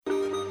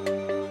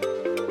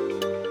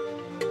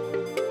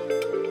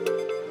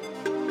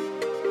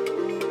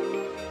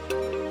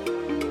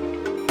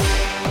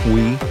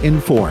we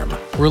inform.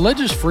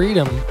 Religious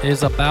freedom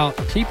is about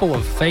people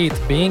of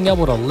faith being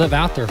able to live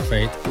out their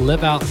faith,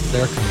 live out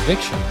their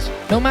convictions,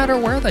 no matter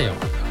where they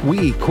are.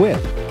 We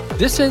equip.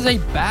 This is a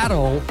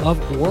battle of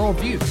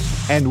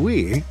worldviews. And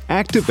we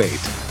activate.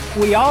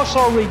 We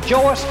also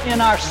rejoice in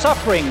our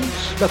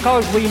sufferings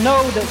because we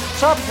know that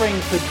suffering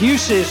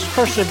produces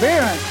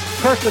perseverance,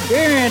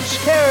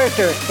 perseverance,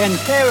 character, and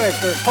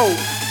character, hope.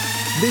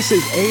 This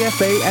is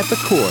AFA at the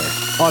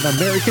Core on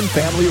American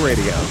Family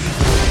Radio.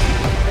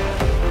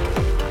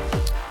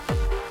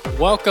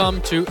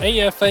 Welcome to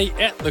AFA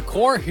at the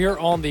Core here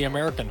on the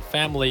American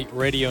Family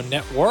Radio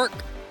Network.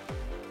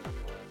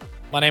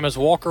 My name is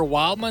Walker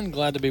Wildman.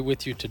 Glad to be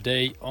with you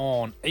today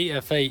on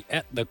AFA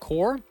at the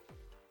Core.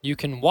 You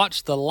can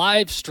watch the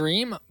live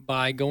stream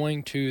by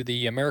going to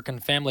the American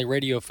Family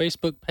Radio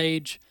Facebook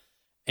page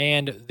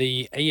and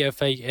the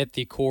AFA at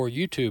the Core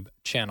YouTube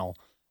channel.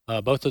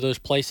 Both of those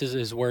places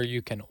is where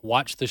you can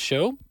watch the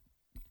show.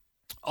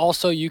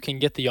 Also, you can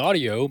get the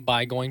audio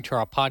by going to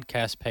our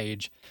podcast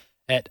page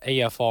at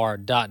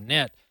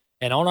afr.net.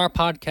 And on our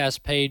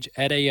podcast page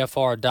at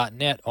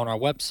afr.net on our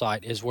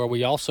website is where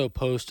we also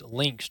post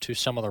links to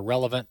some of the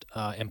relevant,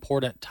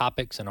 important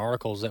topics and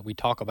articles that we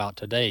talk about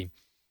today.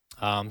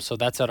 So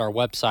that's at our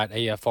website,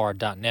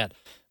 afr.net.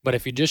 But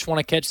if you just want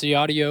to catch the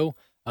audio,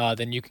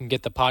 then you can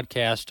get the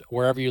podcast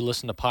wherever you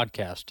listen to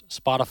podcasts.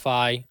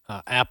 Spotify,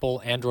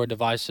 Apple, Android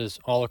devices,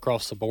 all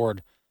across the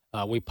board.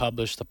 We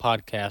publish the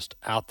podcast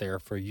out there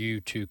for you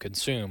to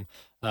consume.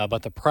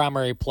 But the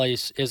primary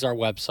place is our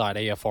website,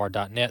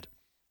 afr.net,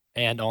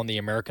 and on the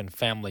American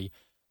Family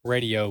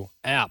Radio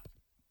app.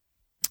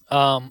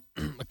 A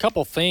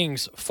couple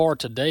things for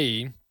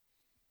today.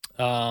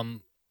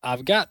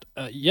 I've got,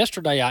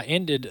 yesterday I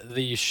ended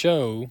the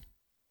show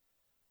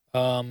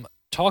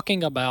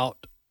talking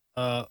about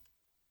the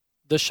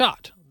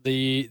shot,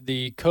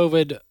 the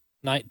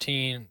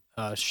COVID-19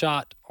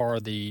 shot or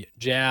the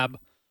jab,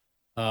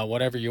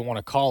 whatever you want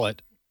to call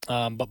it.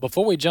 But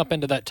before we jump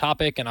into that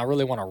topic, and I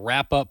really want to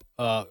wrap up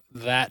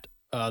that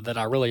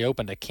I really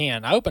opened a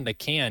can. I opened a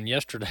can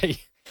yesterday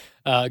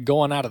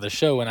going out of the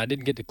show, and I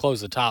didn't get to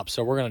close the top,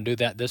 so we're going to do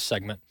that this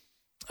segment.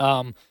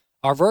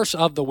 Our verse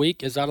of the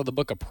week is out of the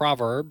book of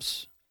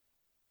Proverbs,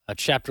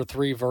 chapter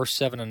 3, verse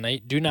 7 and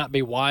 8. Do not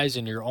be wise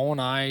in your own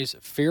eyes.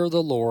 Fear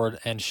the Lord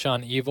and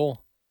shun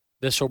evil.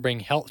 This will bring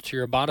health to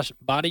your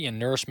body and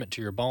nourishment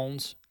to your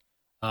bones.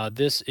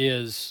 This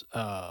is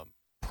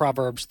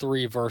Proverbs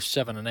 3, verse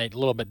 7 and 8. A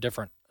little bit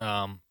different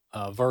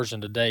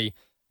version today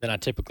than I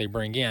typically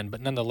bring in.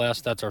 But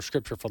nonetheless, that's our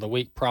scripture for the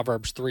week,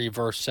 Proverbs 3,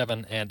 verse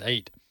 7 and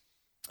 8.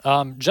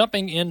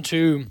 Jumping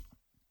into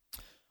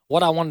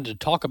what I wanted to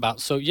talk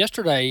about. So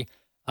yesterday,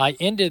 I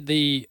ended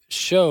the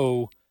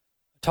show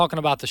talking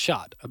about the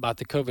shot, about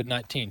the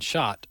COVID-19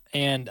 shot,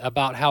 and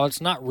about how it's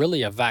not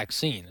really a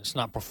vaccine. It's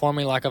not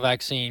performing like a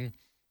vaccine.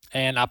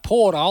 And I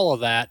pulled all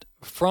of that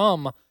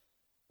from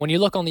when you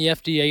look on the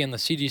FDA and the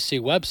CDC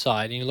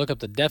website and you look up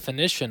the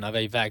definition of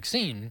a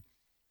vaccine.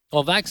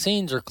 Well,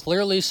 vaccines are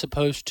clearly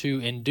supposed to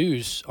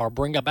induce or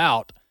bring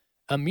about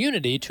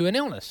immunity to an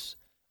illness.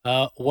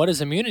 What does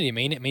immunity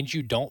mean? It means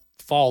you don't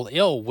fall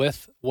ill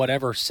with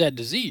whatever said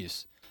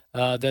disease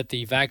that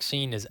the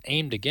vaccine is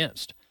aimed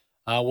against.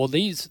 Well,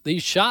 these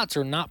shots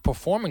are not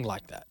performing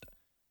like that.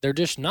 They're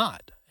just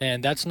not.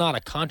 And that's not a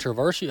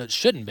controversial, it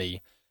shouldn't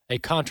be a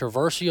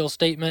controversial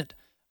statement.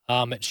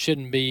 It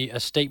shouldn't be a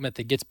statement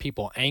that gets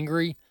people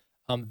angry.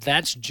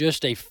 That's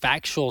just a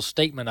factual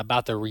statement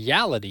about the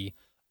reality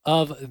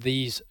of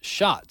these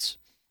shots.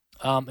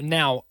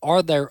 Now,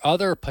 are there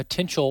other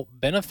potential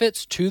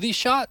benefits to these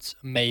shots?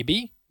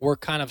 Maybe. We're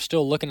kind of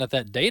still looking at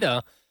that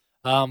data.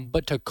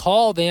 But to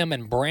call them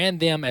and brand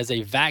them as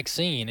a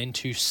vaccine and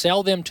to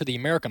sell them to the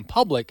American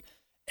public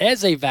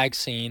as a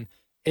vaccine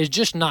is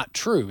just not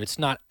true. It's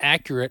not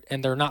accurate,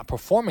 and they're not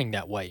performing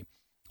that way.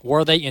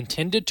 Were they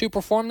intended to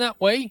perform that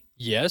way?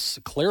 Yes,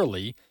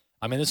 clearly.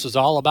 I mean, this was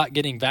all about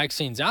getting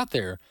vaccines out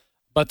there.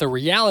 But the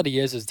reality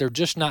is they're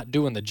just not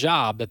doing the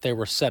job that they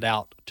were set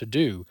out to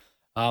do.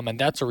 And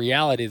that's a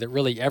reality that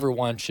really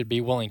everyone should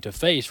be willing to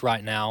face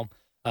right now,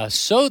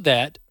 so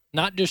that,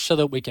 not just so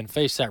that we can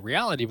face that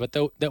reality, but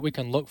that we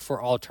can look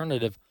for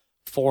alternative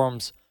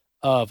forms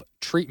of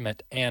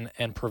treatment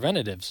and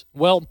preventatives.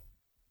 Well,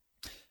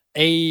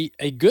 a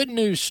good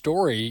news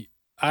story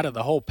out of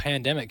the whole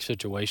pandemic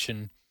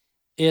situation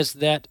is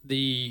that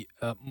the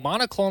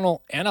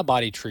monoclonal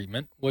antibody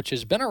treatment, which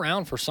has been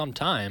around for some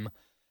time,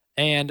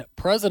 and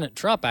President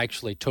Trump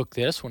actually took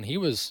this when he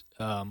was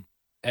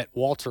at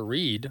Walter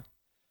Reed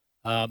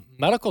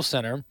Medical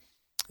Center.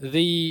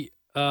 The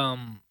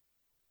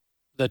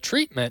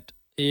treatment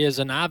is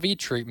an IV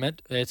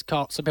treatment. It's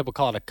called, some people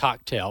call it a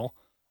cocktail,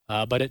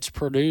 but it's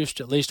produced,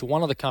 at least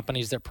one of the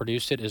companies that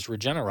produced it is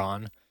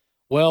Regeneron.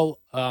 Well,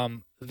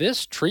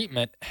 this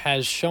treatment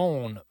has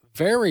shown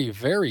very,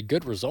 very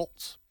good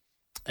results.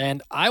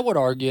 And I would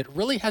argue it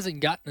really hasn't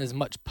gotten as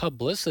much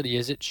publicity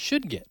as it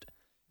should get,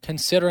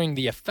 considering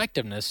the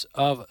effectiveness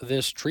of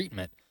this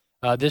treatment.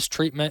 This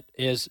treatment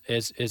is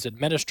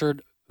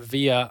administered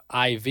via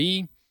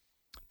IV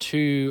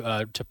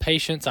to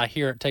patients. I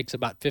hear it takes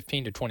about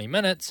 15 to 20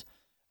 minutes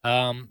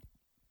to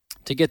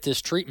get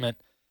this treatment.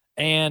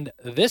 And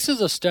this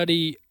is a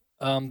study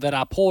that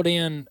I pulled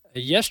in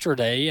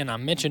yesterday, and I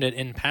mentioned it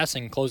in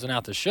passing closing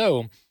out the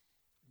show.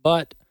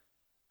 But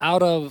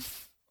out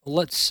of,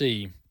 let's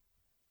see,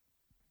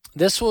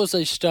 this was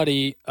a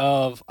study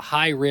of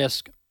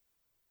high-risk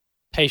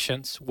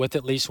patients with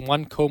at least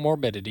one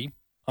comorbidity,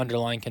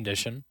 underlying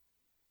condition.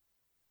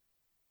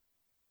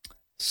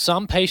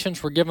 Some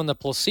patients were given the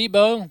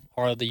placebo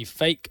or the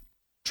fake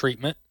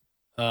treatment,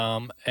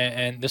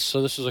 and this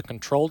was a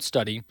controlled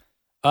study.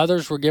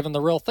 Others were given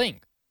the real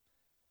thing.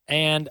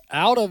 And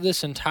out of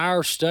this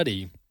entire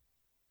study,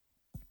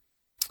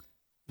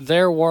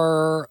 there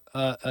were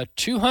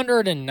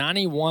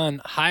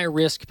 291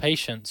 high-risk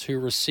patients who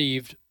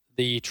received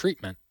the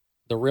treatment,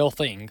 the real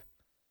thing.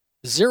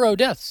 0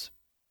 deaths.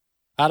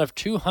 Out of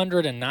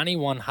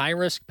 291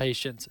 high-risk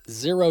patients,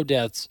 0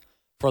 deaths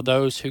for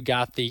those who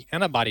got the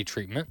antibody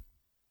treatment.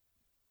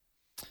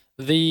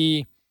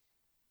 When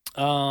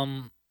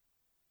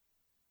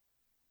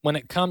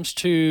it comes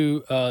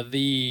to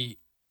the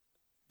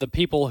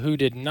people who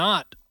did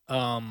not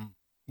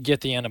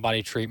get the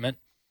antibody treatment,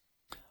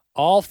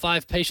 all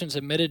 5 patients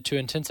admitted to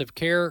intensive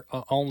care,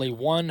 only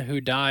 1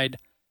 who died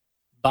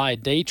by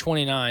day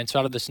 29. So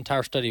out of this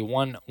entire study,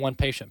 one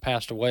patient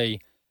passed away,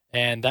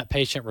 and that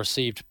patient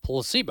received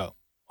placebo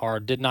or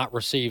did not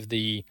receive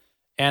the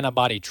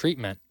antibody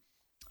treatment.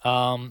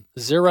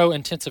 0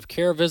 intensive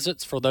care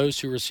visits for those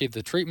who received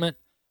the treatment,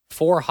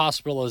 4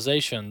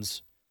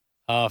 hospitalizations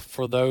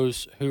for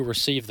those who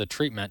received the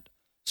treatment.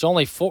 So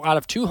only 4 out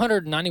of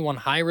 291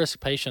 high-risk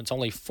patients,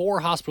 only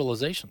 4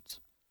 hospitalizations,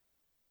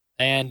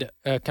 and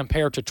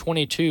compared to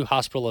 22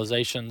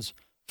 hospitalizations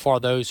for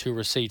those who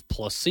received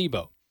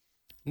placebo.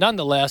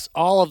 Nonetheless,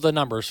 all of the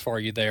numbers for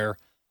you there,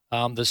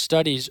 the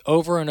studies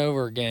over and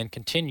over again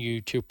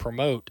continue to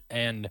promote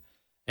and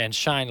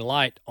shine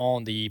light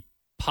on the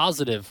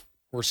positive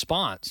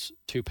response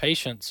to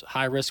patients,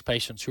 high-risk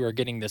patients who are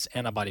getting this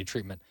antibody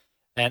treatment.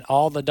 And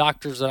all the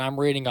doctors that I'm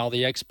reading, all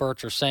the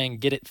experts are saying,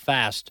 get it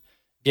fast,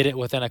 get it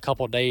within a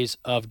couple of days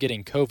of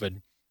getting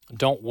COVID.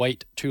 Don't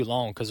wait too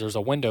long because there's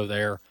a window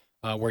there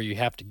where you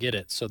have to get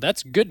it. So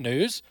that's good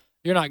news.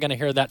 You're not going to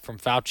hear that from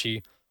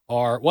Fauci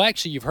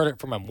actually, you've heard it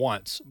from him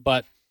once.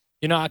 But,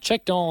 I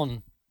checked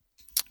on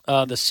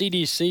the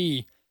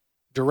CDC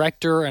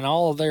director and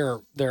all of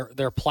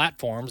their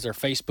platforms, their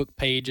Facebook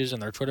pages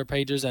and their Twitter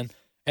pages, and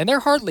they're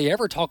hardly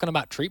ever talking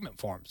about treatment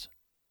forms.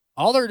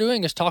 All they're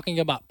doing is talking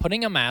about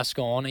putting a mask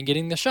on and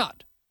getting the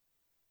shot,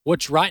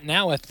 which right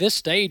now at this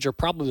stage are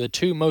probably the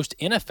 2 most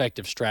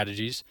ineffective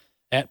strategies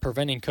at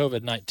preventing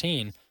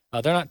COVID-19.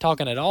 They're not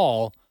talking at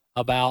all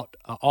about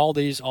all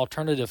these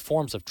alternative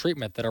forms of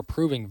treatment that are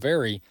proving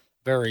very,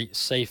 very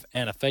safe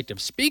and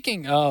effective.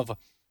 Speaking of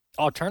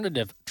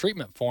alternative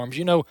treatment forms,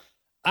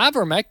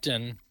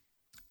 ivermectin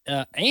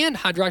and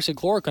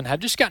hydroxychloroquine have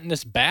just gotten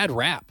this bad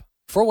rap.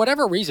 For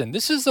whatever reason,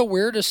 this is the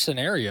weirdest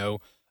scenario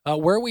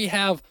where we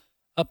have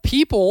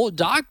people,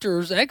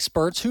 doctors,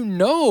 experts who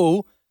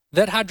know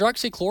that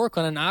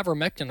hydroxychloroquine and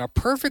ivermectin are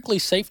perfectly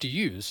safe to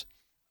use.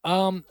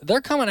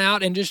 They're coming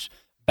out and just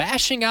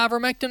bashing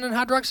ivermectin and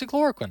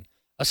hydroxychloroquine,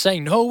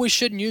 saying, no, we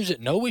shouldn't use it.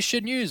 No, we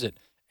shouldn't use it.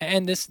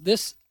 And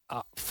this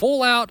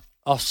full-out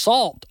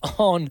assault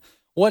on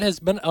what has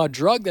been a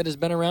drug that has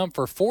been around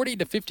for 40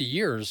 to 50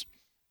 years,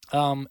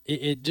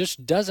 it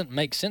just doesn't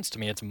make sense to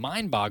me. It's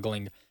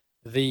mind-boggling,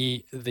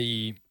 the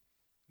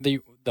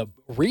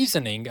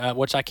reasoning,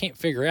 which I can't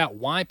figure out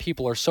why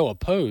people are so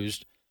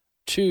opposed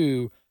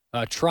to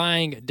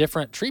trying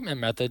different treatment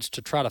methods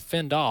to try to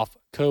fend off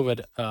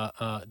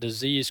COVID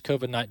disease,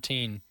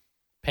 COVID-19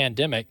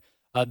 pandemic.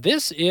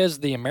 This is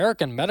the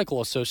American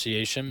Medical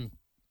Association.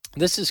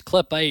 This is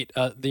clip 8.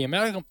 The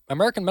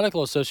American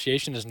Medical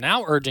Association is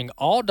now urging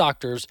all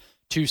doctors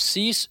to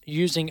cease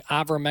using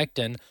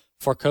ivermectin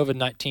for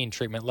COVID-19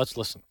 treatment. Let's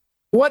listen.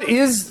 What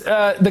is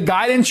the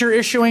guidance you're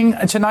issuing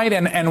tonight,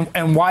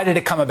 and why did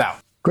it come about?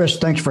 Chris,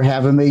 thanks for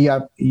having me.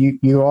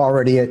 You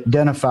already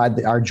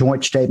identified our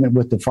joint statement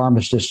with the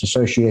Pharmacists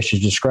Association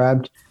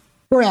described.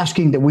 We're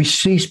asking that we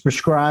cease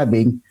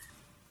prescribing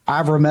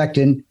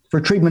ivermectin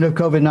for treatment of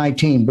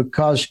COVID-19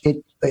 because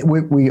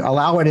we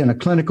allow it in a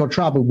clinical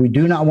trial, but we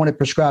do not want it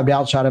prescribed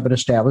outside of an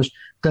established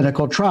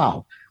clinical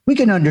trial. We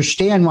can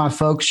understand why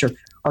folks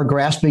are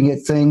grasping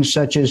at things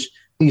such as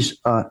these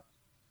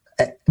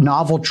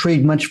novel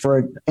treatments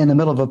in the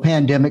middle of a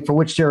pandemic for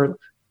which there are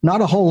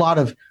not a whole lot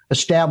of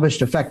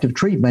established effective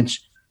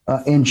treatments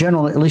in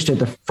general, at least at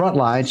the front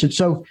lines. And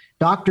so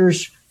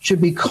doctors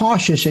should be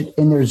cautious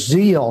in their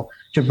zeal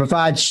to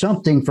provide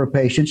something for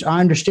patients. I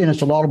understand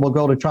it's a laudable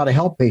goal to try to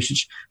help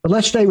patients, but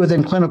let's stay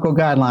within clinical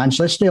guidelines.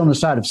 Let's stay on the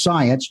side of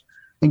science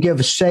and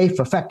give safe,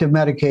 effective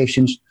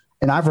medications.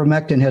 And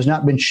ivermectin has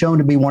not been shown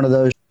to be one of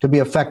those to be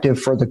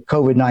effective for the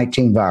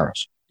COVID-19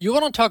 virus. You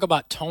want to talk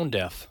about tone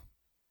deaf?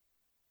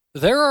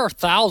 There are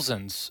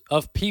thousands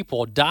of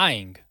people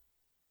dying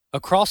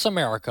across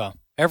America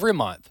every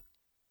month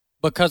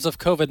because of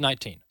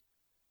COVID-19,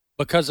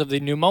 because of the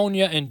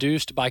pneumonia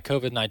induced by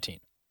COVID-19.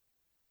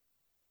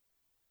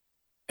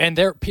 And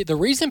the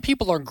reason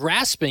people are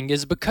grasping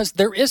is because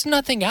there is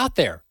nothing out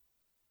there.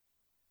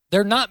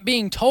 They're not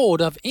being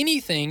told of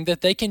anything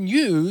that they can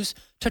use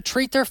to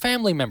treat their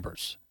family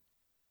members,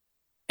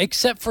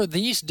 except for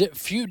these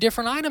few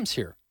different items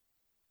here.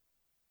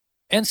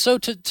 And so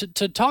to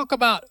try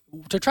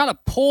to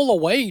pull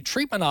away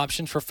treatment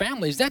options for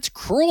families, that's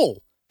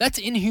cruel. That's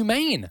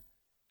inhumane.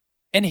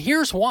 And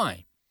here's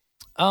why.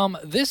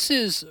 This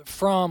is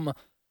from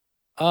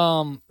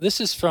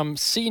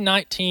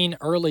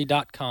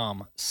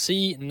C19early.com,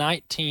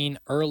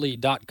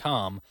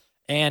 C19early.com,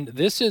 and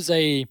this is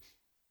a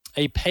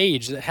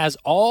page that has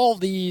all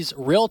these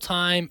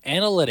real-time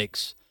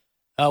analytics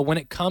when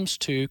it comes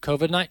to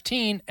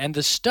COVID-19 and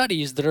the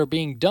studies that are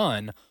being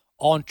done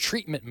on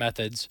treatment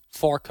methods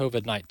for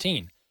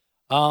COVID-19.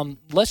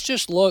 Let's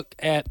just look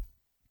at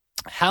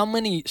how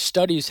many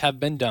studies have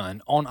been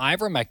done on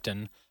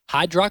ivermectin,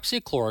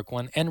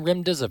 hydroxychloroquine, and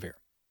remdesivir.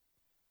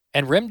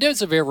 And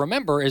remdesivir,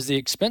 remember, is the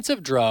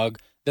expensive drug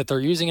that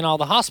they're using in all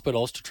the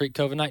hospitals to treat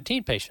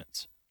COVID-19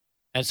 patients.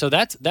 And so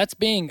that's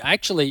being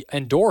actually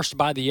endorsed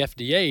by the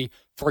FDA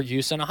for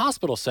use in a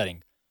hospital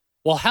setting.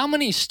 Well, how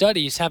many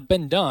studies have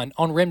been done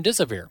on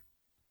remdesivir?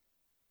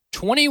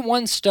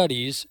 21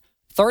 studies,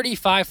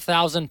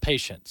 35,000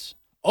 patients.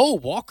 Oh,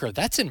 Walker,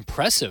 that's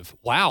impressive.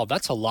 Wow,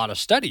 that's a lot of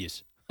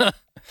studies.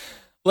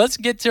 Let's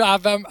get to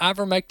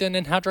ivermectin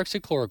and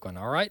hydroxychloroquine,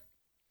 all right?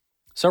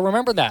 So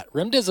remember that.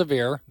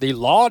 Remdesivir, the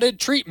lauded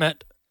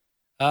treatment,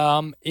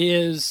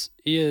 has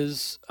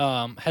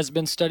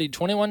been studied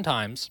 21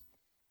 times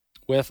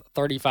with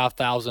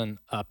 35,000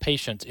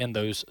 patients in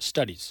those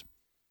studies.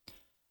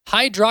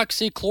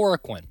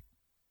 Hydroxychloroquine,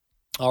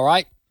 all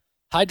right?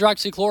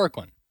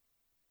 Hydroxychloroquine,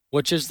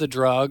 which is the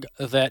drug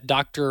that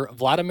Dr.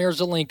 Vladimir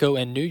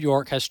Zelenko in New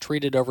York has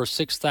treated over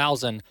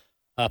 6,000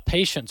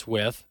 patients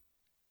with,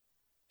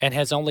 and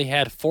has only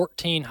had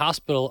 30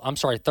 hospital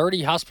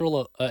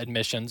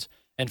admissions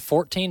and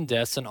 14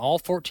 deaths, and all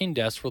 14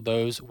 deaths were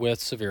those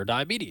with severe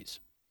diabetes.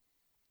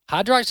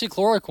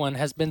 Hydroxychloroquine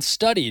has been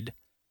studied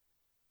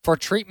for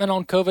treatment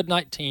on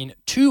COVID-19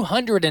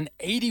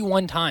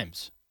 281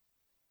 times.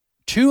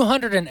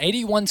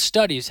 281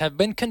 studies have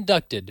been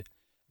conducted.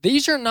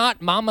 These are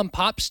not mom and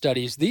pop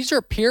studies. These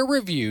are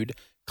peer-reviewed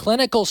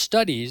clinical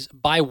studies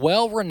by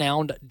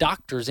well-renowned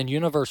doctors and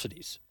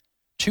universities.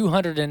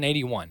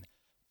 281.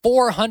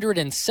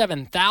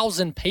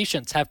 407,000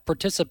 patients have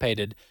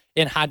participated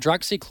in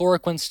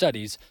hydroxychloroquine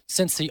studies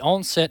since the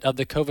onset of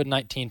the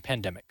COVID-19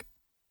 pandemic.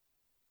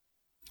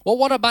 Well,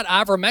 what about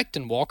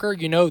ivermectin, Walker?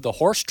 You know, the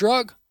horse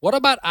drug? What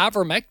about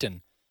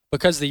ivermectin?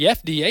 Because the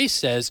FDA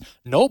says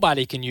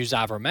nobody can use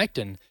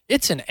ivermectin.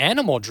 It's an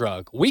animal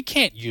drug. We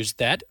can't use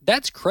that.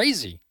 That's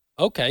crazy.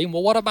 Okay,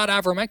 well, what about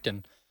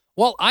ivermectin?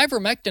 Well,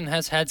 ivermectin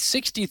has had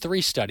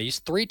 63 studies,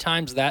 3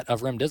 times that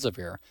of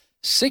remdesivir.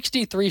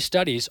 63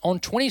 studies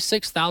on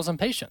 26,000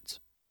 patients,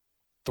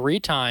 3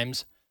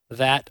 times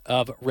that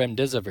of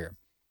remdesivir.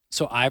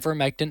 So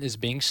ivermectin is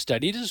being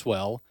studied as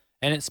well,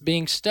 and it's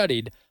being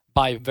studied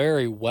by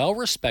very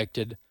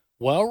well-respected,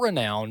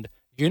 well-renowned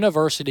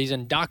universities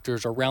and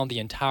doctors around the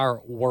entire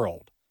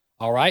world.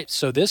 All right,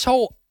 so this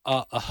whole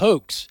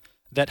hoax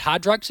that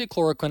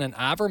hydroxychloroquine and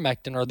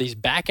ivermectin are these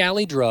back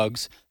alley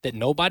drugs that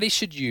nobody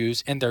should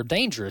use and they're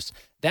dangerous,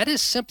 that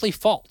is simply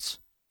false.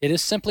 It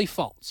is simply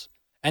false.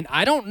 And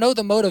I don't know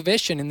the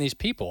motivation in these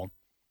people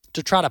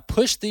to try to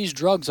push these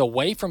drugs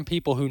away from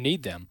people who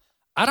need them.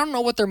 I don't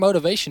know what their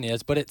motivation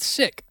is, but it's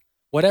sick,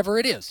 whatever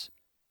it is,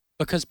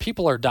 because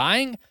people are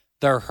dying,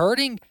 they're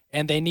hurting,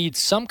 and they need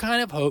some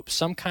kind of hope,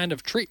 some kind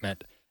of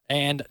treatment.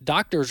 And some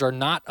doctors are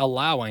not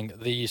allowing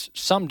these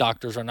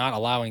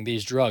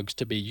drugs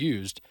to be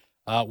used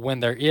when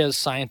there is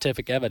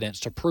scientific evidence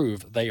to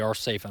prove they are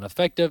safe and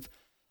effective.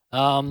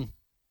 A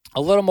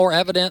little more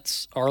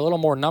evidence or a little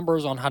more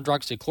numbers on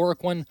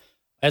hydroxychloroquine.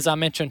 As I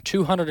mentioned,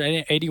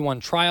 281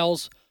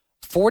 trials,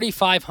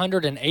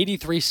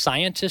 4,583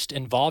 scientists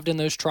involved in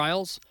those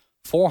trials,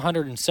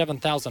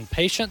 407,000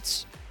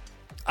 patients.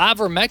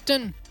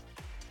 Ivermectin,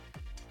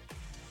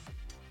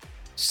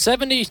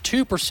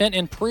 72%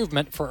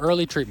 improvement for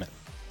early treatment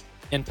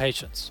in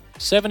patients.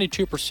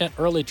 72%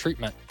 early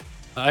treatment,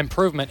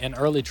 improvement in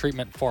early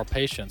treatment for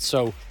patients.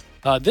 So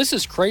this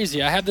is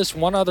crazy. I have this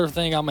one other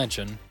thing I'll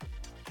mention,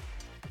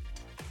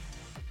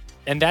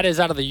 and that is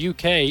out of the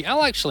UK.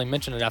 I'll actually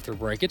mention it after the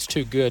break. It's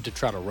too good to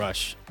try to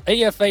rush.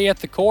 AFA at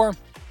the Core.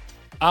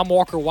 I'm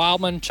Walker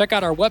Wildman. Check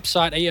out our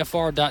website,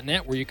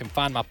 afr.net, where you can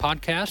find my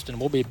podcast, and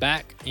we'll be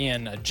back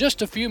in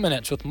just a few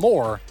minutes with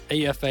more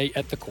AFA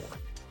at the Core.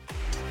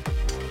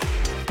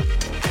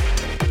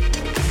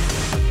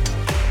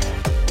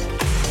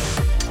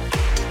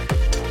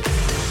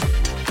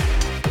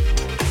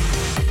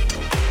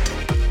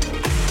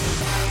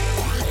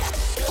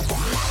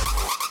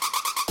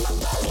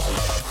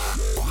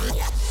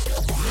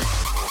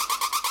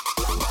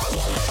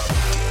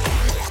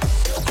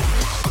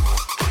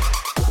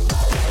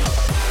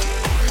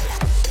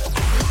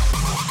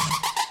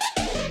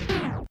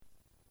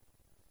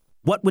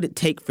 What would it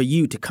take for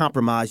you to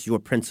compromise your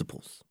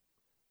principles?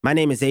 My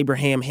name is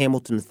Abraham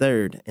Hamilton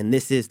III, and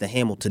this is the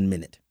Hamilton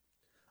Minute.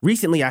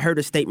 Recently, I heard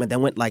a statement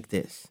that went like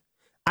this.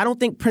 I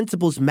don't think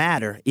principles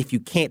matter if you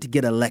can't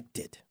get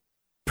elected.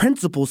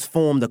 Principles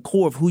form the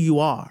core of who you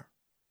are.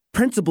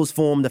 Principles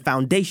form the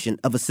foundation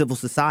of a civil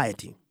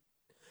society.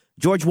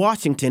 George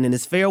Washington, in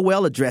his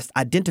farewell address,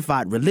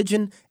 identified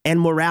religion and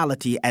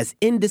morality as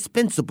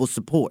indispensable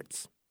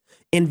supports.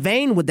 In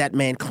vain would that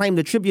man claim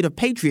the tribute of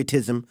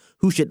patriotism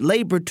who should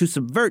labor to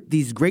subvert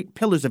these great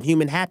pillars of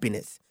human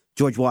happiness,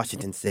 George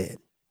Washington said.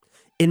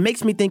 It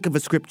makes me think of a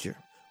scripture.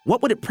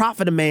 What would it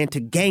profit a man to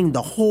gain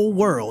the whole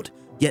world,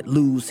 yet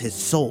lose his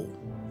soul?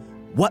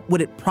 What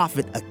would it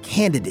profit a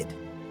candidate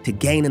to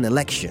gain an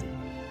election,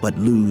 but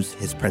lose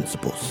his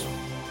principles?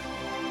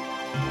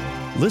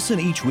 Listen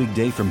each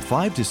weekday from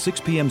 5 to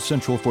 6 p.m.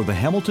 Central for the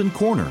Hamilton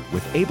Corner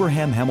with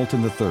Abraham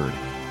Hamilton III,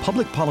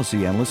 public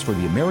policy analyst for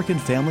the American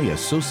Family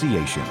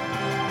Association.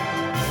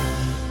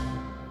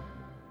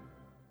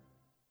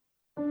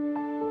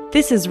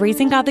 This is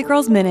Raising Godly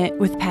Girls Minute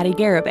with Patty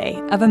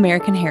Garibay of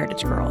American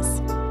Heritage Girls.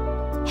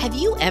 Have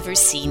you ever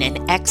seen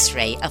an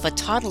X-ray of a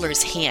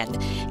toddler's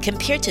hand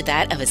compared to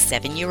that of a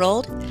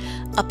 7-year-old?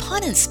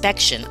 Upon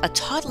inspection, a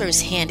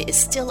toddler's hand is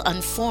still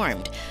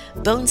unformed,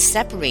 bones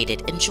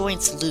separated and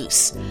joints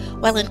loose,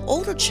 while an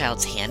older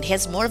child's hand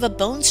has more of a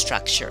bone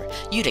structure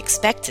you'd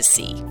expect to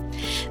see.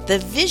 The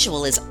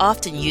visual is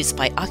often used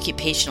by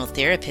occupational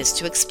therapists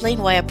to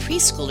explain why a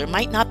preschooler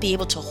might not be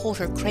able to hold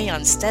her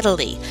crayon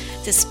steadily,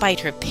 despite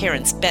her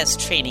parents' best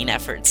training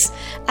efforts.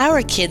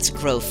 Our kids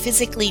grow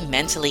physically,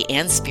 mentally,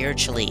 and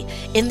spiritually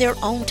in their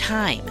own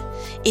time.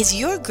 Is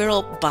your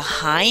girl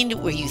behind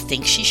where you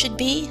think she should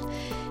be?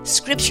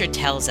 Scripture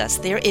tells us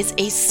there is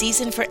a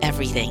season for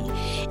everything.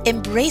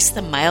 Embrace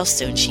the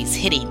milestone she's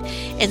hitting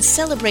and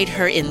celebrate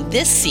her in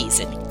this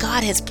season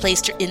God has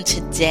placed her in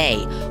today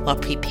while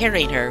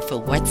preparing her for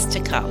what's to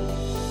come.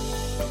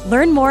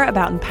 Learn more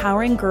about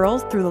empowering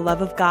girls through the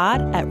love of God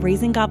at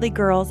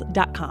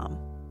raisinggodlygirls.com.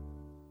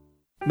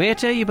 May I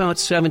tell you about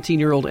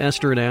 17-year-old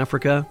Esther in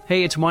Africa?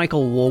 Hey, it's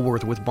Michael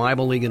Woolworth with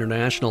Bible League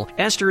International.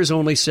 Esther is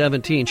only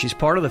 17. She's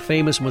part of the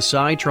famous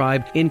Maasai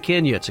tribe in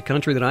Kenya. It's a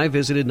country that I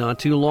visited not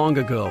too long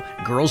ago.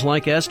 Girls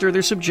like Esther,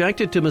 they're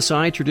subjected to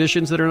Maasai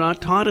traditions that are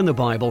not taught in the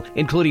Bible,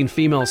 including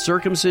female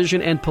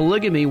circumcision and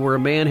polygamy, where a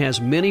man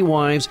has many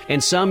wives,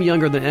 and some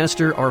younger than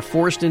Esther are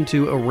forced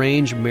into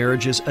arranged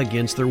marriages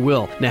against their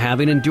will. Now,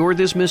 having endured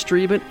this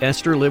mistreatment,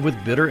 Esther lived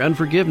with bitter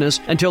unforgiveness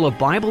until a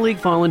Bible League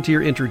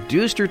volunteer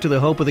introduced her to the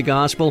hope of the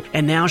gospel.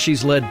 And now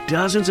she's led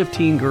dozens of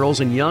teen girls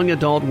and young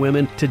adult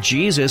women to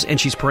Jesus,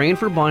 and she's praying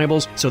for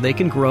Bibles so they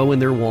can grow in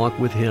their walk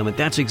with Him. And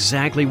that's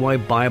exactly why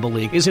Bible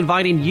League is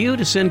inviting you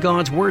to send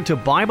God's Word to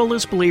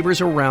Bible-less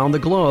believers around the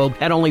globe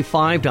at only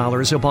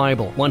 $5 a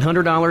Bible.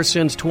 $100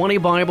 sends 20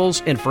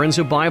 Bibles, and Friends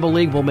of Bible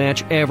League will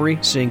match every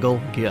single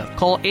gift.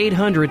 Call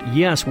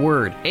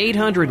 800-YES-WORD,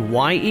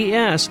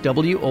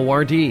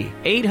 800-YES-WORD,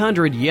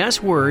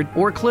 800-YES-WORD,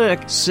 or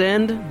click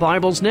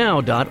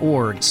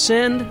sendbiblesnow.org,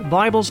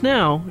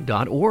 sendbiblesnow.org.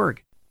 AFA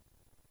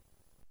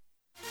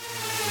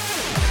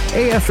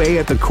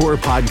at the Core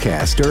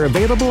podcast are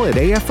available at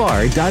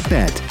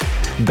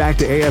afr.net. Back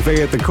to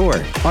AFA at the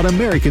Core on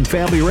American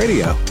Family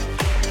Radio.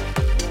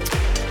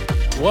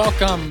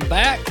 Welcome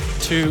back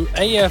to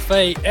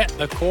AFA at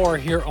the Core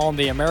here on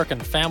the American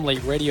Family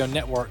Radio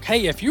Network.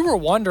 Hey, if you were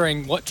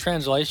wondering what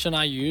translation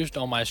I used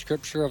on my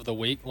Scripture of the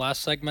Week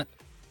last segment,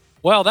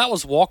 well, that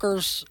was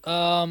Walker's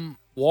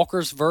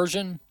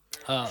version.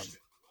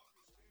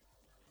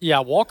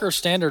 Walker's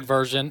Standard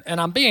Version, and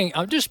I'm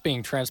just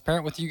being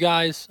transparent with you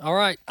guys. All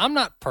right, I'm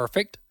not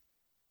perfect.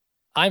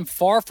 I'm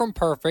far from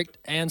perfect,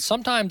 and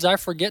sometimes I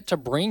forget to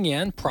bring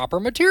in proper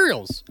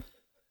materials.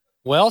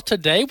 Well,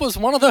 today was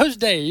one of those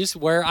days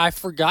where I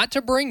forgot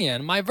to bring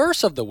in my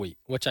verse of the week,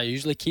 which I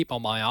usually keep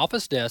on my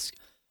office desk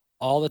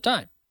all the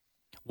time.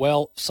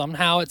 Well,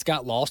 somehow it's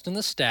got lost in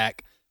the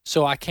stack,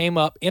 so I came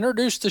up,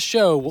 introduced the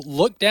show,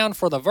 looked down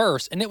for the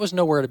verse, and it was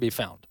nowhere to be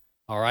found.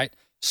 All right?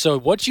 So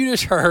what you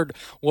just heard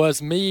was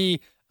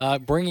me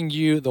bringing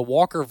you the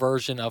Walker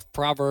version of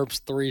Proverbs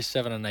 3,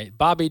 7, and 8.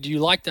 Bobby, do you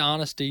like the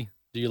honesty?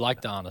 Do you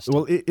like the honesty?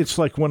 Well, it's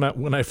like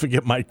when I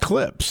forget my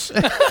clips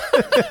and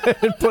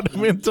put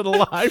them into the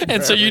library.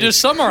 And so you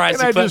just summarize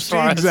the clips for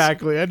us.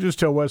 Exactly. I just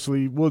tell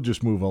Wesley, we'll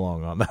just move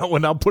along on that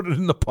one. I'll put it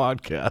in the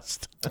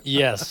podcast.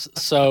 Yes.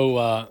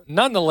 So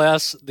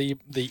nonetheless, the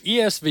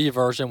ESV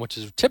version, which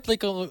is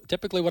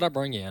typically what I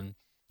bring in,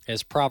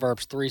 is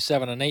Proverbs 3,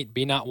 7, and 8.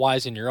 Be not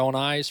wise in your own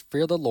eyes.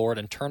 Fear the Lord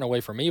and turn away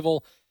from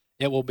evil.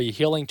 It will be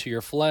healing to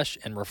your flesh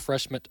and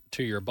refreshment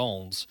to your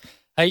bones.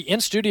 Hey,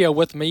 in studio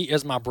with me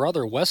is my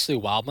brother, Wesley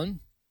Wildman.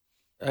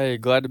 Hey,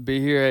 glad to be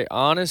here. Hey,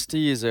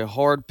 honesty is a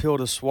hard pill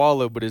to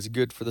swallow, but it's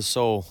good for the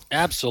soul.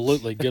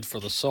 Absolutely good for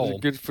the soul.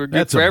 Good for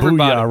That's everybody.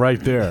 That's a booyah right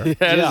there.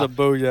 That is a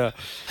booyah.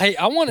 Hey,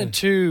 I wanted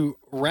to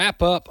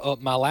wrap up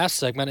my last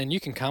segment, and you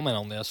can comment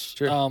on this.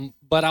 Sure.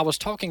 But I was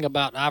talking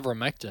about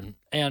ivermectin,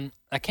 and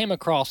I came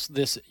across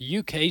this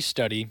UK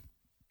study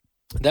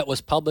that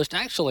was published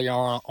actually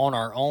on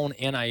our own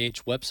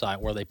NIH website,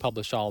 where they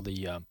publish all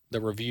the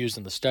reviews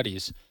and the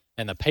studies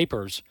and the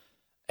papers.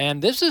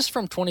 And this is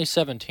from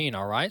 2017,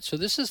 all right? So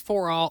this is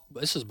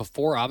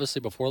before,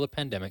 obviously, before the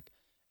pandemic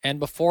and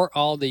before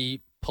all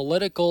the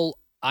political,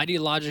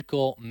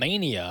 ideological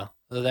mania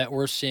that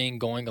we're seeing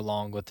going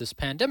along with this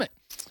pandemic.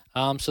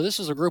 So this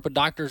is a group of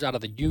doctors out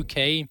of the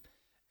UK,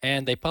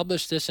 and they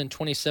published this in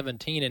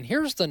 2017. And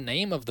here's the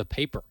name of the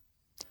paper: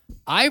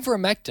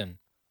 Ivermectin,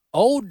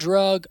 Old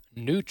Drug,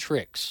 New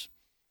Tricks.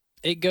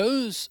 It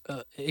goes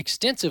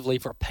extensively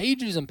for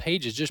pages and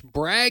pages, just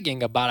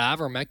bragging about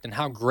ivermectin,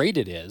 how great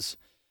it is.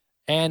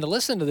 And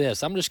listen to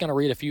this. I'm just going to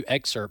read a few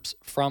excerpts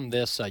from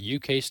this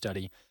UK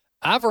study.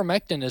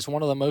 Ivermectin is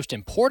one of the most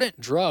important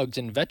drugs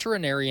in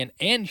veterinarian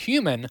and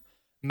human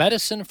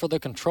medicine for the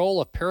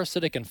control of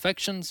parasitic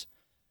infections,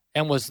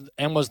 and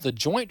was the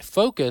joint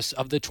focus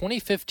of the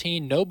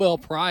 2015 Nobel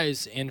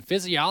Prize in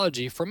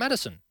Physiology for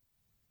Medicine,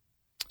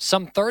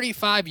 some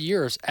 35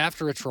 years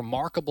after its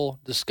remarkable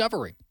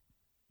discovery.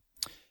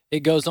 It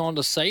goes on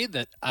to say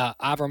that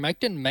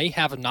ivermectin may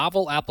have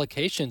novel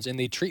applications in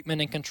the treatment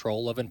and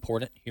control of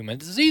important human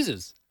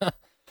diseases.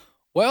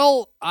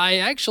 Well, I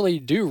actually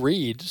do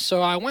read,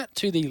 so I went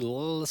to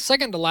the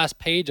second to last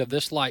page of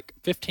this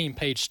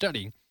 15-page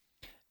study,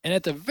 and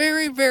at the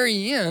very,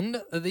 very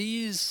end,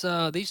 these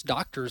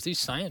doctors, these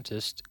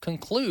scientists,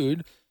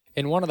 conclude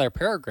in one of their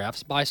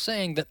paragraphs by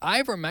saying that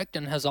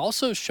ivermectin has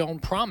also shown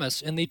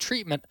promise in the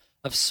treatment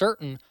of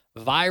certain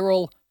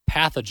viral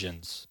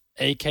pathogens,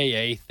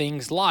 aka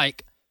things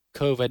like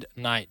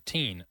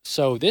COVID-19.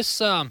 So this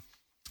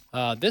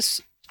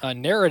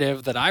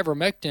narrative that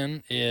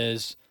ivermectin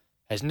has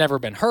never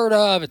been heard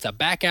of, it's a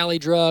back alley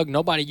drug,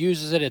 nobody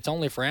uses it, it's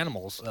only for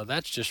animals,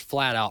 that's just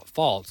flat out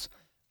false,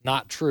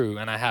 not true.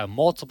 And I have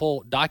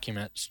multiple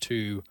documents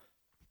to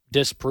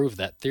disprove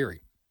that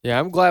theory. Yeah,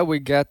 I'm glad we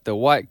got the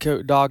white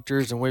coat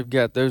doctors, and we've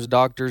got those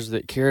doctors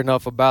that care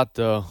enough about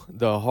the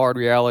hard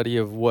reality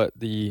of what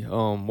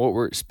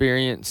we're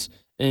experiencing,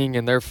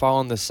 and they're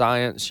following the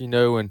science,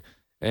 and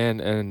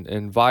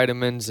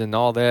vitamins and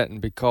all that.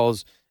 And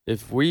because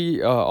if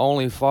we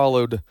only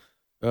followed,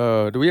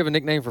 do we have a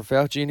nickname for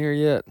Fauci in here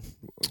yet?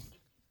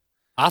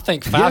 I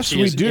think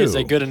Fauci is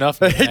a good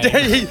enough name.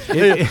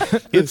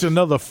 It's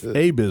another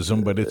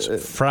abism, but it's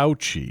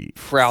Fauci.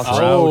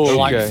 Oh, okay.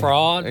 Like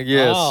fraud?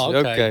 Yes. Oh,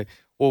 okay.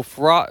 Well,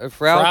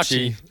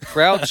 Fauci,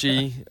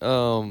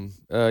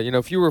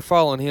 if you were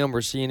following him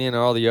or CNN or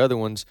all the other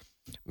ones,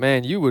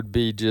 man, you would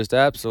be just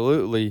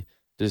absolutely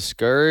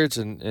discouraged,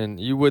 and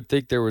you would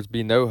think there would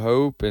be no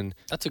hope. And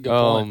that's a good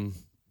point.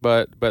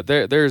 But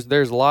there's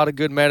a lot of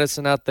good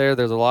medicine out there.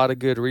 There's a lot of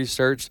good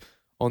research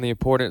on the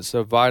importance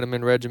of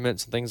vitamin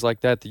regimens and things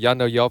like that I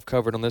know y'all have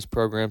covered on this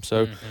program.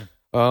 So,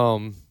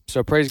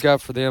 so praise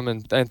God for them,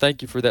 and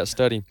thank you for that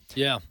study.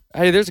 Yeah.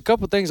 Hey, there's a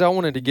couple things I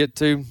wanted to get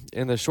to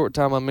in the short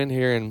time I'm in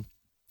here, and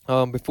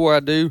before I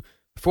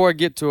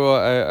get to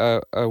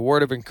a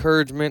word of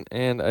encouragement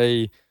and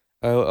a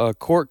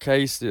court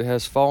case that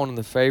has fallen in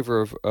the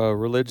favor of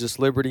religious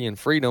liberty and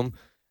freedom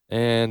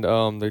and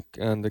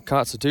the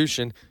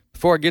Constitution.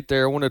 Before I get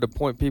there, I wanted to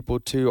point people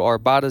to our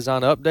By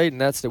Design update,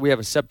 and that's that we have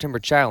a September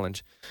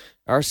challenge.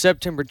 Our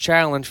September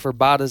challenge for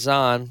By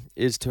Design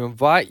is to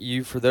invite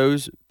you, for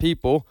those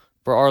people,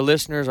 for our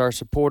listeners, our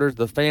supporters,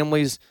 the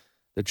families,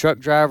 the truck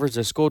drivers,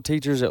 the school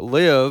teachers that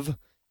live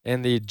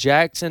in the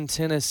Jackson,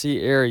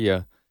 Tennessee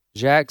area.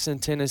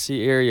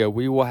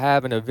 We will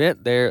have an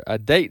event there, a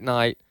date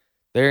night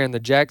there in the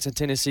Jackson,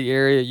 Tennessee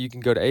area. You can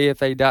go to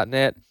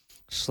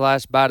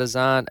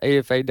afa.net/bydesign,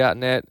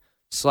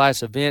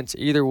 afa.net/events.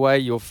 Either way,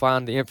 you'll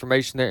find the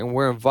information there, and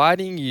we're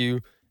inviting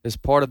you as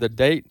part of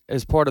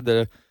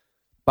the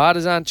By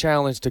Design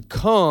Challenge to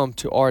come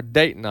to our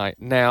date night.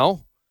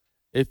 Now,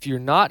 if you're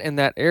not in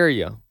that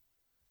area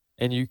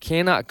and you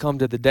cannot come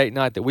to the date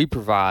night that we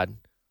provide,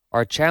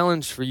 our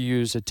challenge for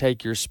you is to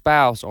take your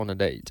spouse on a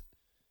date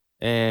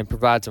and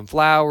provide some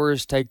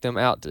flowers, take them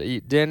out to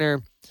eat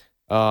dinner,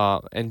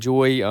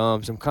 enjoy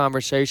some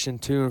conversation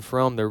to and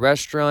from the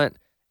restaurant.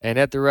 And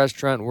at the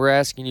restaurant, we're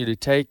asking you to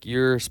take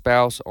your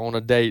spouse on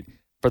a date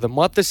for the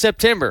month of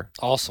September.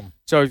 Awesome.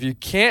 So if you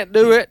can't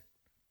do it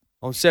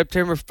on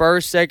September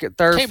 1st, 2nd,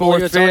 3rd, 4th,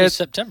 5th. It's already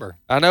September.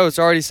 I know it's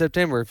already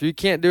September. If you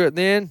can't do it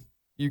then,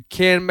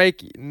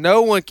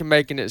 no one can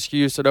make an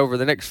excuse that over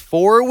the next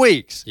 4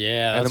 weeks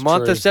in the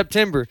month of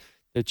September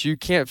that you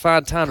can't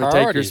find time to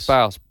take your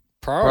spouse.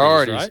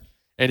 Priorities, right?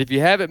 And if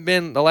you haven't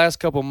been the last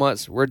couple of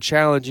months, we're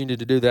challenging you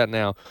to do that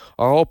now.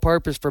 Our whole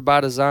purpose for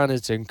By Design is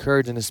to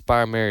encourage and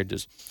inspire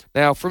marriages.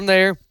 Now, from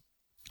there,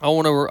 I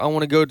want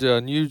to go to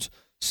a news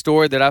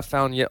story that I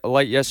found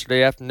late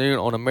yesterday afternoon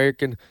on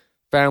American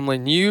Family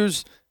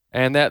News,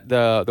 and that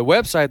the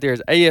website there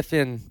is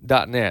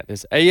afn.net.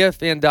 It's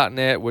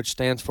afn.net, which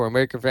stands for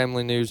American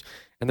Family News,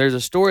 and there's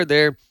a story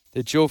there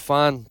that you'll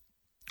find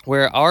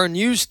where our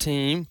news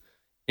team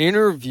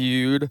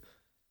interviewed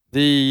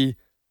the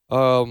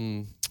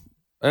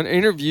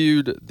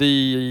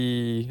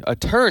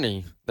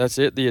attorney. That's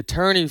it, the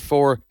attorney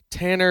for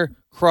Tanner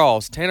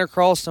Cross. Tanner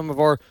Cross, some of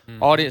our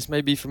audience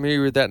may be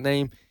familiar with that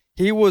name.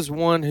 He was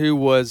one who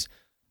was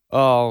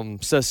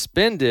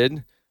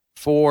suspended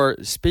for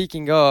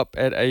speaking up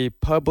at a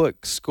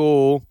public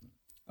school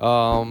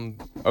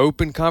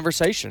open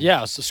conversation.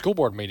 Yeah, it's a school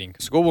board meeting.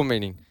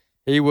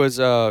 He was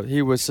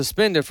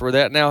suspended for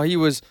that. Now, he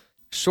was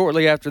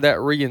shortly after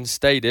that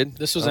reinstated.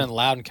 This was in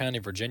Loudoun County,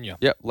 Virginia.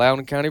 Yep,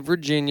 Loudoun County,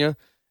 Virginia,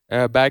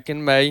 back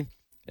in May.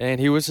 And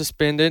he was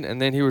suspended, and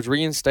then he was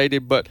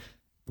reinstated. But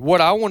what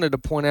I wanted to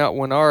point out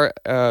when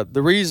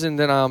the reason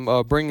that I'm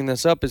bringing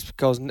this up is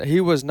because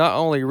he was not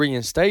only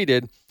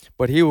reinstated,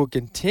 but he will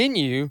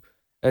continue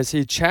as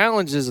he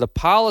challenges the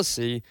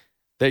policy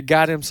that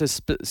got him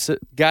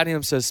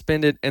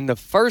suspended in the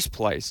first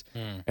place.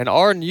 And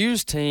our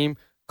news team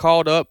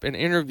called up and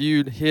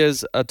interviewed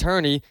his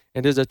attorney,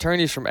 and his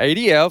attorney's from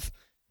ADF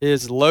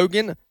is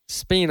Logan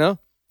Spina,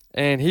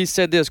 and he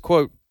said this,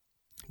 quote,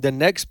 "The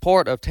next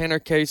part of Tanner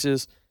case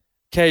is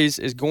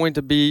going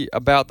to be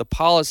about the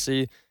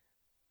policy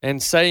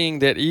and saying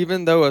that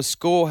even though a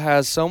school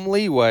has some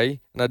leeway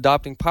in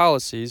adopting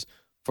policies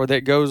for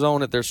that goes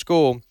on at their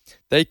school,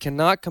 they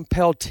cannot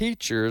compel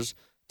teachers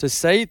to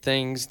say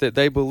things that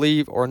they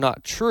believe are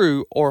not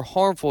true or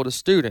harmful to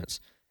students,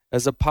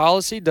 as a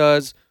policy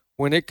does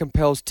when it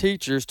compels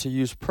teachers to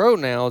use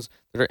pronouns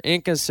that are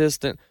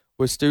inconsistent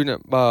with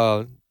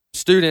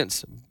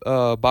students'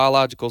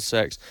 biological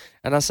sex."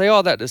 And I say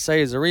all that to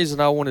say is the reason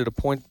I wanted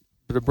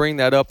to bring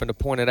that up and to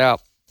point it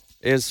out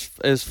is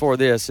for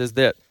this, is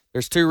that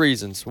there's two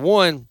reasons.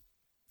 One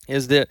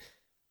is that,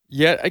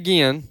 yet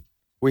again,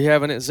 we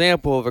have an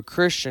example of a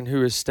Christian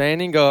who is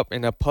standing up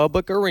in a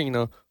public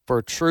arena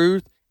for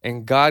truth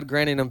and God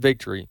granting them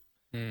victory.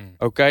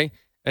 Okay?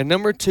 And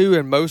number two,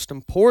 and most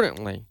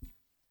importantly,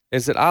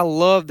 is that I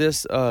love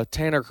this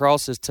Tanner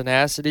Cross's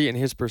tenacity and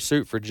his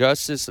pursuit for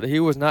justice, that he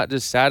was not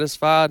just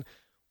satisfied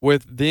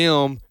with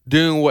them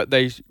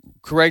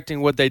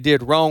correcting what they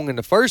did wrong in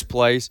the first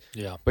place,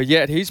 but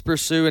yet he's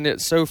pursuing it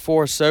so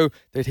far so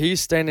that he's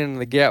standing in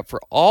the gap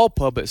for all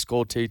public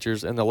school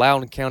teachers in the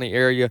Loudoun County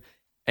area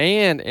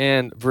and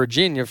in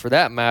Virginia, for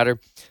that matter,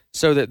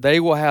 so that they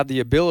will have the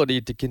ability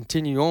to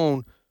continue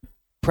on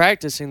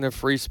practicing their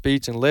free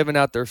speech and living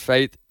out their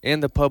faith in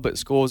the public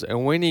schools.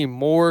 And we need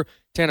more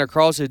Tanner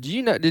Crosses.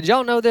 Did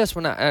y'all know this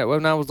when I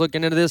was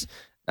looking into this?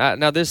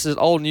 Now this is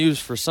old news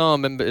for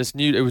some, and it's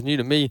new. It was new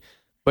to me.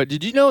 But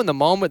did you know in the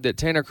moment that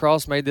Tanner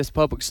Cross made this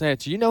public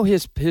stance, you know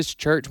his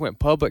church went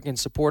public in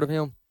support of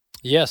him?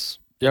 Yes.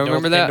 Y'all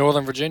remember that? In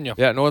Northern Virginia.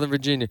 Yeah, Northern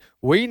Virginia.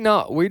 We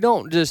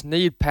don't just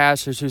need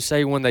pastors who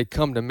say when they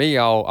come to me,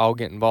 I'll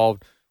get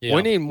involved. Yeah.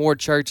 We need more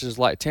churches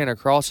like Tanner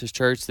Cross's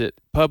church that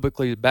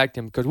publicly backed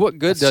him. Because what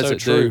good does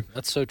it do?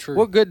 That's so true.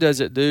 What good does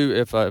it do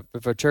if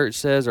a church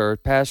says or a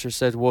pastor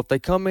says, well, if they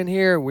come in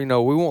here, we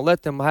won't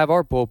let them have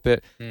our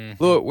pulpit.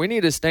 Mm-hmm. Look, we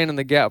need to stand in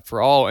the gap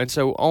for all. And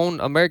so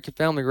on American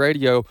Family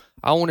Radio,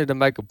 I wanted to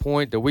make a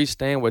point that we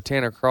stand with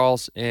Tanner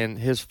Cross in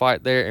his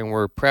fight there, and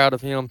we're proud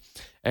of him.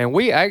 And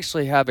we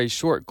actually have a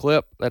short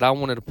clip that I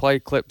wanted to play,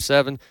 clip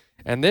 7.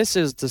 And this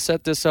is, to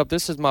set this up,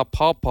 this is my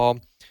pawpaw,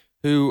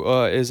 who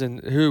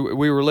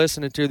we were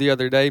listening to the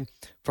other day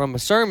from a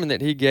sermon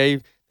that he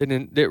gave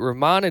that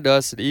reminded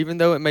us that even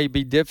though it may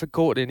be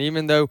difficult and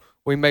even though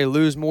we may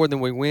lose more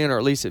than we win, or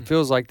at least it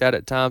feels like that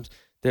at times,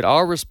 that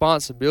our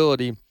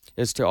responsibility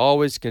is to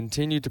always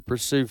continue to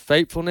pursue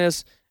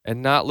faithfulness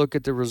and not look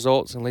at the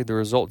results and leave the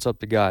results up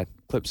to God.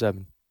 Clip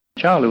 7.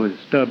 Charlie was the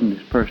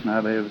stubbornest person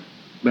I've ever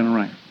been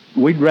around.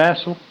 We'd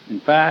wrestle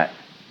and fight.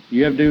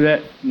 You ever do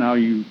that? No,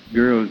 you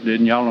girls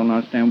didn't. Y'all don't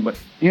understand. But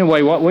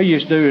anyway, what we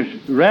used to do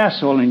is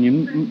wrestle, and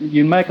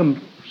you make them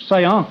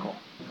say uncle.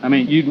 I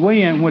mean, you'd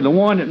win with the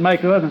one that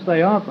make the other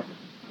say uncle.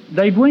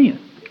 They'd win.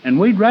 And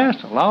we'd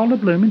wrestle all the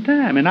blooming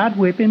time, and I'd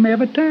whip him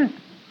every time.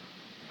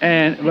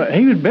 But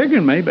he was bigger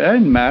than me, but that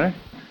didn't matter.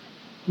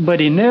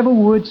 But he never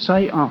would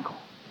say uncle.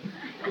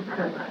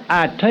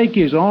 I'd take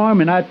his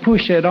arm, and I'd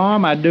push that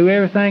arm. I'd do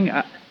everything.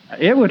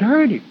 It would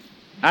hurt him.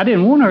 I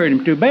didn't want to hurt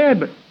him too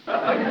bad,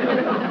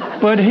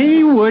 but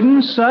he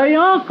wouldn't say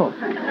uncle.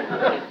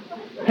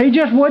 He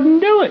just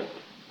wouldn't do it.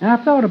 And I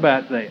thought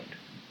about that.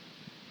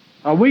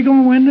 Are we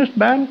going to win this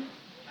battle?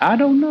 I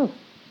don't know.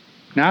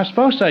 Now, I was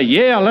supposed to say,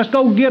 yeah, let's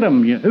go get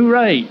them,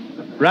 hooray,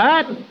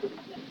 right?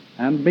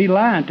 I'd be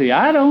lying to you.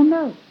 I don't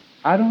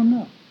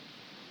know.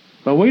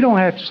 But we don't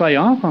have to say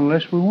uncle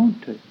unless we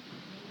want to.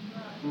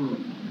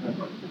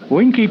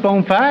 We can keep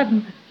on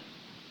fighting,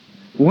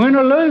 win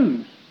or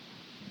lose.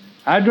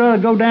 I'd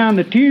rather go down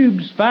the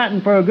tubes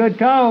fighting for a good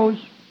cause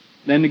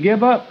than to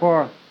give up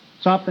for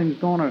something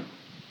that's going to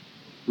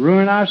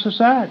ruin our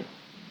society.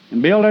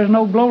 And Bill, there's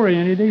no glory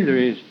in it either,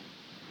 is it?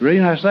 The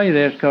reason I say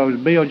that is because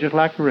Bill, just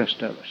like the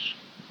rest of us.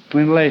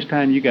 When the last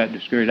time you got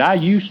discouraged? I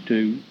used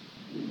to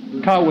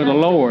talk with the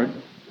Lord.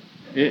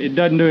 It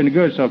doesn't do any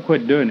good, so I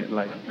quit doing it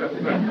lately.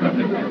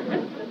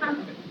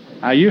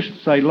 I used to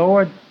say,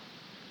 Lord,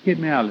 get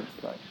me out of this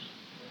place.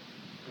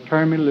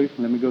 Turn me loose and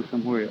let me go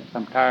somewhere else.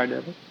 I'm tired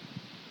of it.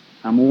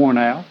 I'm worn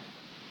out.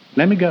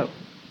 Let me go.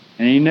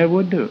 And he never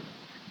would do it.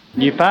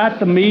 You fight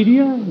the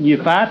media,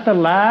 you fight the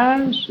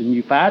lies, and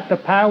you fight the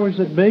powers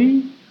that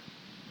be.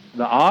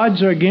 The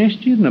odds are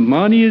against you, and the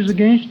money is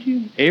against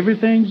you.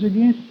 Everything's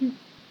against you.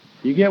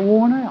 You get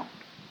worn out.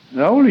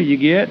 The older you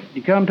get,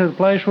 you come to the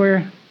place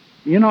where,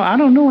 I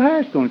don't know how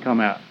it's going to come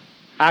out.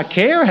 I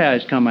care how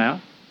it's come out,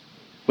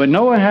 but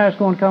knowing how it's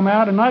going to come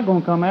out and not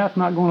going to come out is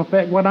not going to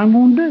affect what I'm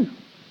going to do.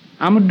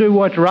 I'm going to do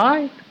what's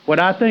right, what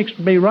I think's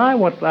to be right,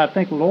 what I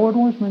think the Lord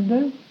wants me to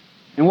do.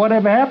 And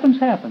whatever happens,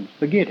 happens.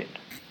 Forget it.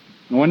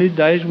 One of these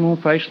days, I'm going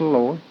to face the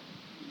Lord,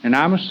 and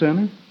I'm a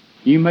sinner.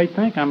 You may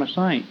think I'm a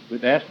saint,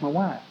 but ask my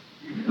wife.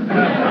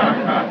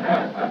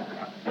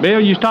 Bill,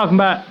 you was talking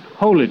about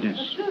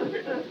holiness.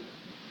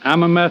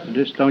 I'm a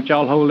Methodist. Don't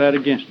y'all hold that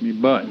against me.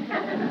 But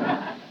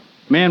a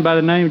man by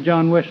the name of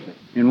John Wesley,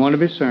 in one of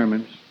his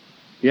sermons,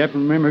 you have to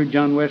remember who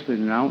John Wesley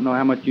is, and I don't know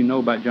how much you know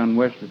about John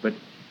Wesley, but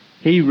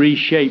he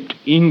reshaped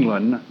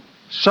England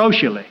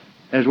socially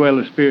as well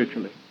as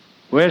spiritually.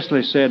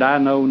 Wesley said, I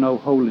know no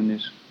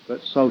holiness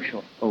but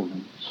social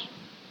holiness.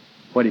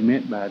 What he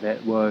meant by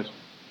that was,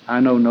 I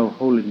know no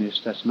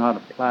holiness that's not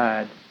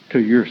applied to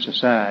your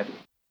society.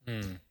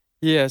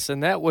 Yes,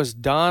 and that was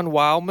Don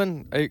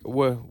Wildman.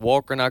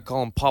 Walker and I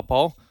call him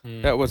Pawpaw.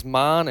 That was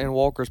mine and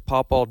Walker's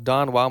Pawpaw,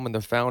 Don Wildman,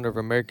 the founder of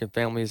American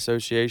Family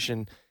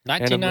Association.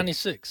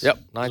 1996. Yep,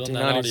 1996.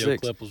 That audio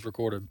clip was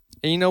recorded.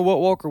 And you know what,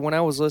 Walker? When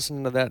I was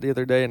listening to that the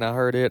other day and I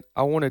heard it,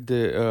 I wanted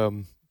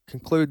to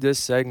conclude this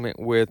segment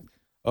with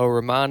a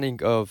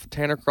reminding of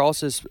Tanner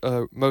Cross's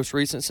most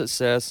recent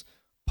success,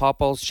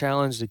 Pawpaw's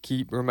challenge to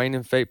keep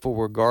remaining faithful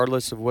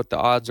regardless of what the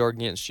odds are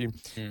against you,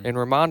 and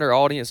remind our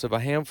audience of a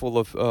handful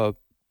of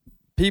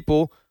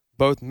people,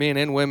 both men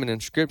and women in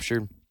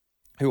Scripture,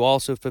 who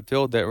also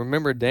fulfilled that.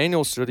 Remember,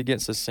 Daniel stood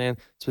against the sin,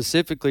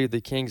 specifically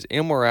the king's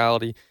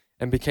immorality,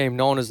 and became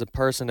known as the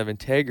person of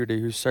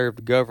integrity who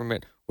served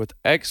government with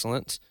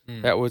excellence.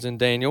 That was in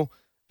Daniel.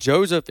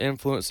 Joseph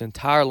influenced the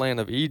entire land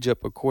of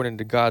Egypt according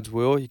to God's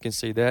will. You can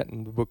see that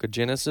in the book of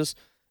Genesis.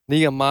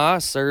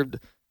 Nehemiah served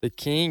the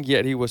king,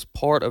 yet he was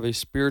part of a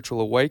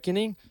spiritual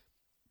awakening.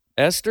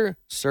 Esther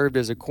served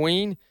as a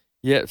queen,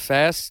 yet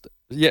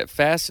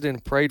fasted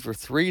and prayed for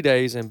 3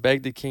 days and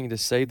begged the king to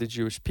save the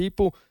Jewish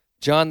people.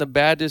 John the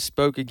Baptist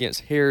spoke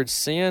against Herod's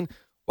sin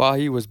while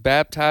he was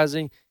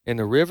baptizing in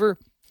the river,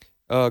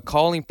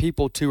 calling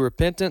people to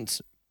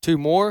repentance. Two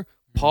more,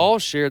 Paul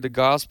shared the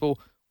gospel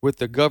with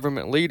the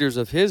government leaders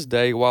of his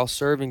day while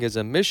serving as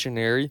a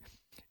missionary.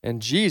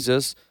 And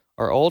Jesus,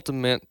 our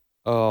ultimate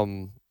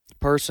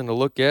person to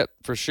look at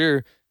for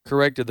sure,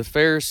 corrected the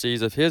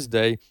Pharisees of his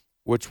day,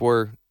 which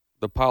were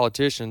the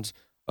politicians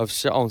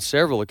on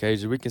several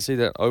occasions. We can see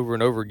that over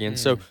and over again.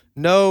 So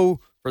no,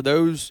 for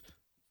those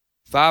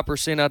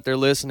 5% out there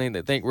listening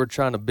that think we're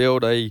trying to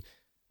build a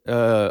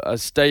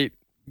state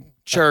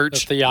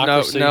church, a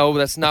theocracy. No,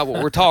 that's not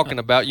what we're talking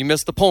about. You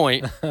missed the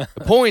point. The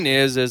point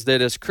is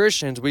that as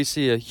Christians, we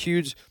see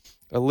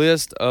a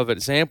list of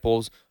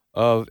examples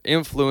of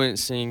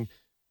influencing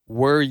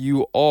where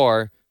you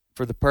are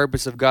for the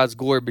purpose of God's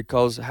glory,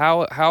 because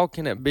how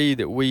can it be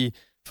that we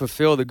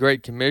fulfill the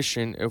Great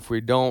Commission if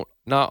we don't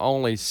not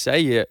only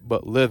say it,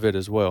 but live it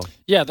as well?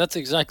 Yeah, that's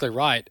exactly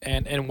right.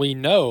 And we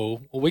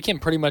know, we can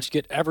pretty much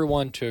get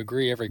everyone to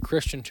agree, every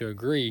Christian to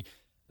agree,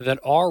 that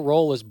our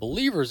role as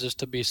believers is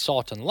to be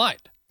salt and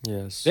light.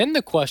 Yes. Then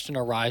the question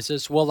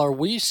arises, well, are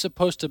we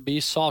supposed to be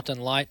salt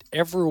and light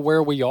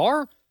everywhere we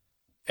are,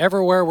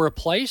 everywhere we're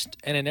placed,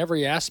 and in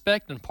every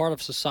aspect and part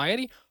of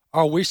society?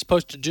 Are we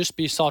supposed to just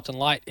be salt and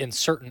light in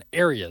certain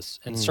areas,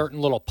 in certain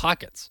little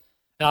pockets?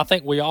 And I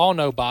think we all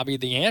know, Bobby,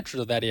 the answer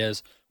to that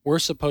is we're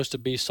supposed to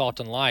be salt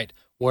and light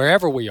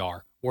wherever we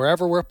are,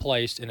 wherever we're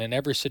placed, and in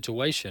every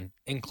situation,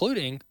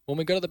 including when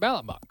we go to the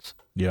ballot box.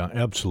 Yeah,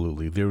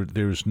 absolutely.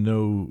 There's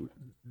no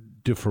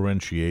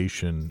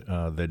differentiation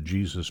that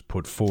Jesus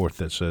put forth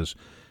that says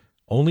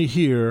only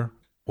here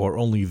or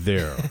only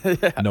there.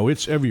 No,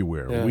 it's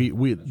everywhere. Yeah.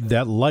 We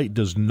that light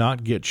does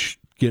not get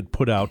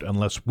put out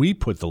unless we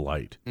put the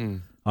light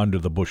under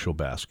the bushel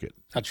basket.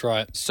 That's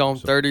right. Psalm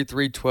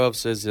 33:12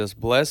 says this: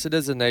 "Blessed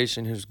is the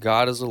nation whose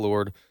God is the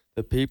Lord,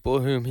 the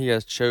people whom he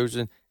has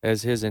chosen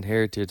as his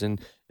inheritance."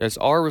 And it's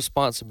our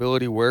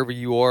responsibility wherever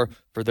you are,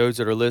 for those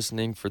that are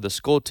listening, for the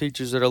school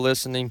teachers that are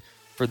listening,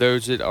 for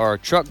those that are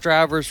truck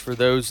drivers, for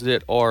those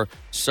that are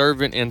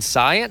serving in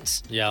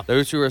science,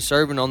 those who are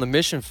serving on the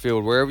mission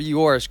field, wherever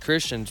you are as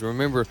Christians,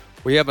 remember,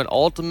 we have an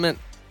ultimate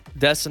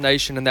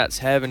destination, and that's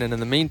heaven. And in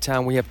the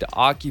meantime, we have to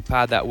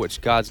occupy that which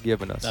God's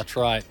given us. That's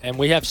right. And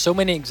we have so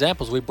many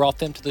examples. We brought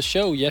them to the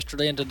show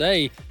yesterday and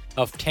today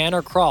of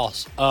Tanner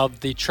Cross,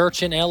 of the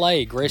church in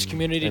L.A., Grace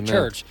Community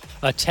Church,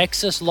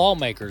 Texas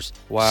lawmakers,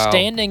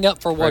 standing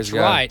up for what's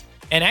right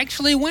and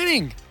actually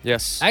winning.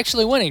 Yes.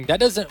 Actually winning. That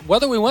doesn't,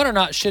 whether we win or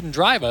not, shouldn't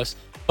drive us.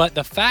 But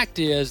the fact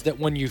is that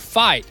when you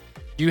fight,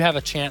 you have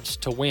a chance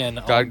to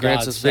win. God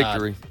grants us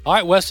victory. All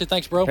right, Wesley,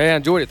 thanks, bro. Hey, I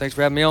enjoyed it. Thanks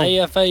for having me on.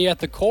 AFA at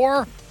the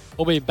Core.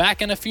 We'll be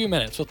back in a few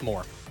minutes with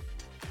more.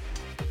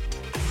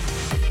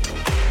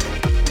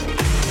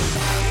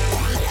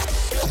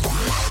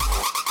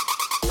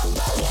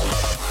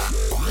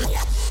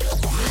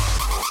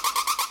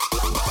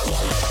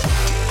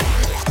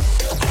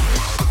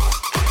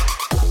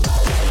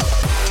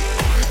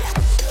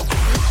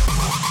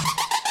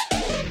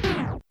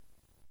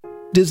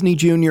 Disney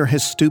Junior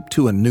has stooped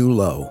to a new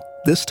low,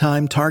 this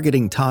time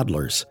targeting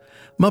toddlers.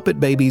 Muppet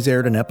Babies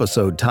aired an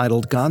episode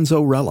titled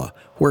Gonzo-rella,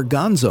 where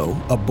Gonzo,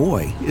 a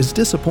boy, is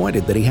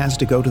disappointed that he has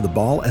to go to the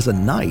ball as a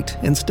knight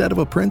instead of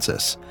a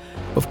princess.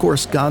 Of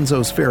course,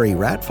 Gonzo's fairy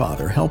rat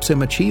father helps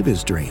him achieve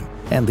his dream,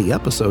 and the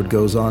episode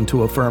goes on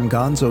to affirm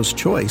Gonzo's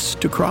choice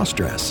to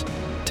cross-dress.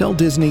 Tell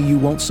Disney you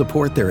won't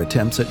support their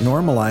attempts at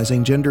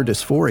normalizing gender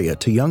dysphoria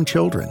to young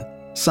children.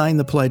 Sign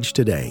the pledge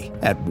today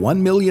at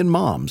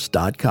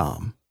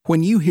 1millionmoms.com.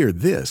 When you hear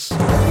this,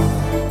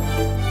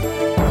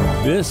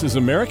 this is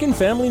American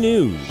Family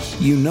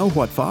News. You know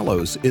what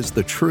follows is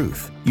the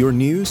truth. Your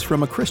news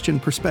from a Christian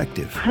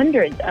perspective.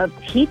 Hundreds of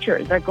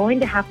teachers are going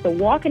to have to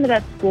walk into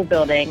that school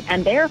building,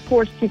 and they are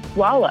forced to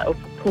swallow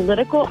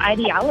political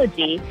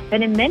ideology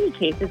that in many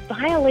cases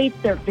violates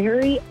their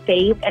very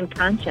faith and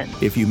conscience.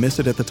 If you miss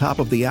it at the top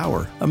of the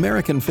hour,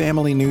 American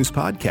Family News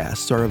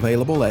podcasts are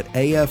available at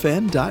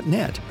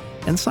afn.net.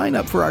 And sign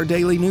up for our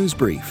daily news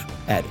brief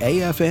at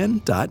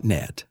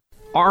afn.net.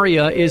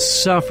 Aria is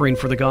suffering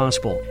for the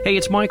gospel. Hey,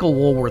 it's Michael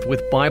Woolworth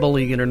with Bible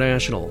League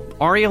International.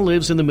 Aria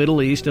lives in the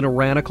Middle East in a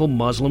radical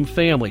Muslim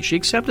family. She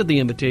accepted the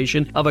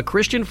invitation of a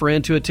Christian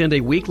friend to attend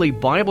a weekly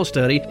Bible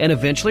study and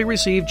eventually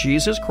received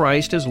Jesus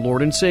Christ as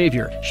Lord and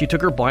Savior. She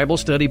took her Bible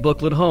study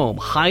booklet home,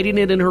 hiding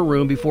it in her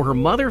room before her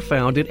mother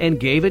found it and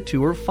gave it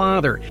to her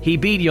father. He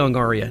beat young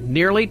Aria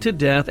nearly to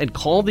death and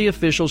called the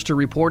officials to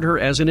report her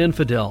as an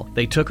infidel.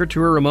 They took her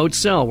to a remote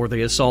cell where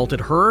they assaulted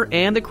her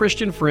and the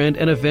Christian friend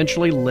and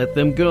eventually let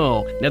them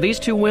go. Now, these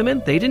two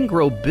women, they didn't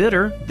grow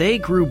bitter. They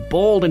grew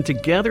bold, and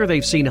together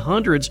they've seen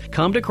hundreds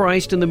come to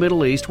Christ in the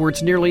Middle East where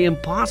it's nearly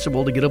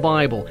impossible to get a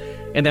Bible.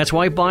 And that's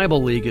why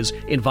Bible League is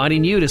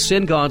inviting you to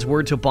send God's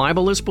Word to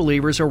Bibleless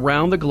believers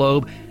around the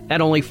globe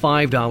at only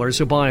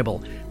 $5 a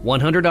Bible.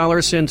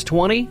 $100 sends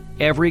 20,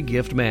 every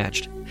gift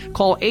matched.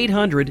 Call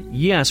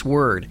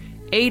 800-YES-WORD.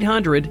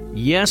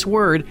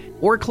 800-YES-WORD,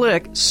 or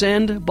click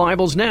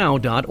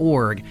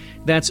sendbiblesnow.org.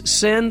 That's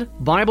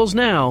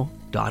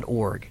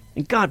sendbiblesnow.org.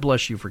 And God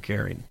bless you for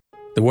caring.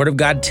 The Word of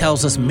God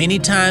tells us many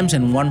times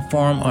in one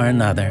form or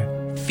another,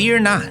 fear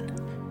not.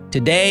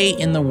 Today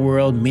in the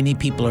world, many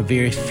people are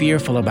very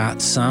fearful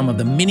about some of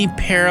the many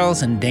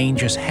perils and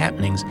dangerous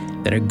happenings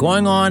that are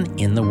going on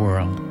in the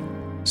world.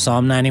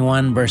 Psalm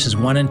 91 verses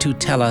 1 and 2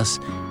 tell us,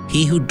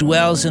 "He who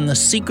dwells in the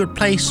secret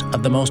place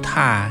of the Most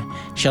High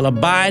shall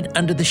abide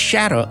under the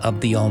shadow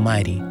of the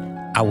Almighty.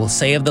 I will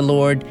say of the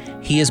Lord,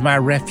 He is my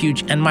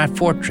refuge and my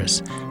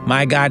fortress.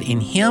 My God, in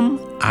Him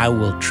I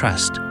will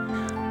trust."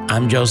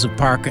 I'm Joseph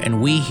Parker,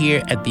 and we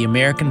here at the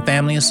American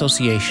Family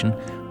Association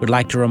would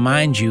like to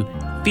remind you,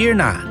 fear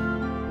not.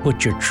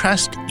 Put your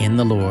trust in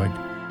the Lord.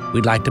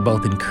 We'd like to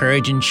both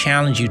encourage and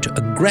challenge you to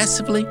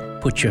aggressively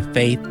put your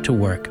faith to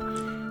work.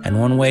 And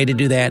one way to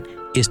do that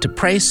is to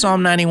pray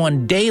Psalm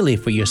 91 daily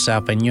for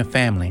yourself and your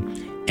family,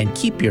 and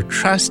keep your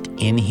trust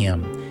in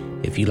Him.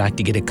 If you'd like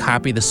to get a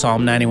copy of the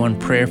Psalm 91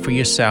 prayer for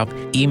yourself,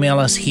 email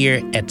us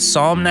here at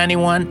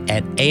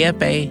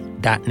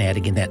psalm91@afa.net.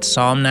 Again, that's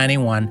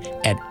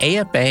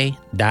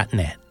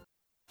psalm91@afa.net.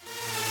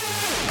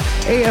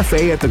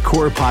 AFA at the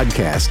Core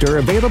podcast are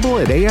available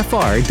at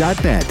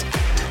afr.net.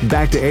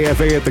 Back to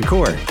AFA at the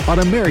Core on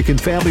American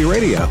Family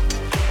Radio.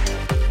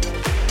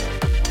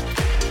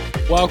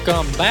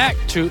 Welcome back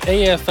to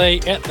AFA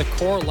at the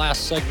Core,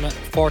 last segment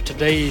for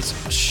today's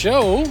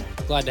show.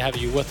 Glad to have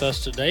you with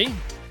us today.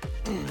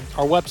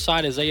 Our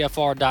website is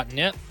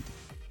afr.net,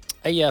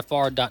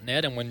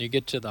 afr.net, and when you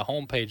get to the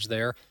homepage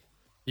there,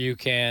 you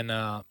can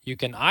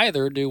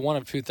either do one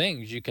of two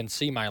things. You can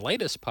see my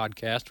latest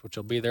podcast, which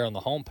will be there on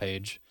the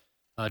homepage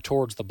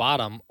towards the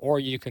bottom, or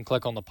you can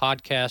click on the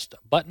podcast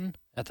button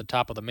at the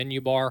top of the menu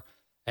bar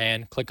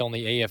and click on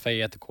the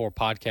AFA at the Core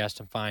podcast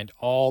and find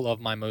all of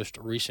my most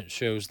recent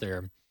shows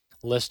there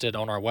listed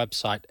on our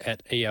website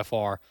at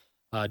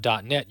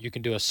afr.net. You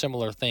can do a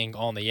similar thing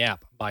on the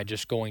app by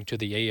just going to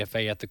the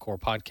AFA at the Core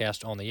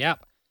podcast on the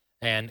app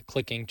and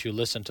clicking to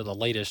listen to the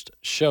latest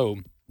show.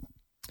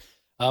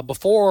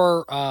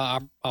 Before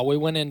we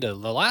went into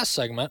the last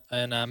segment,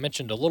 and I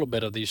mentioned a little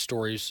bit of these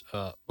stories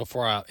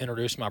before I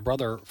introduced my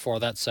brother for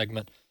that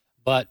segment,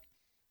 but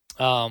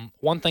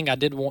one thing I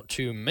did want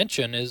to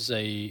mention is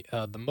the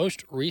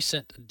most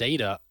recent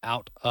data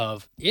out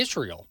of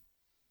Israel.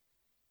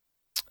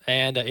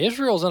 And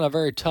Israel's in a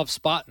very tough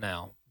spot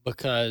now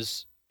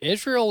because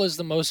Israel is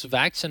the most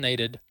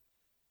vaccinated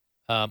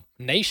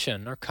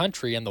nation or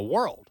country in the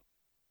world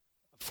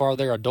for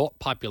their adult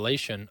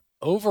population.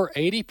 Over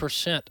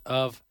 80%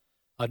 of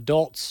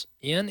adults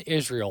in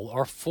Israel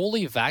are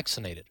fully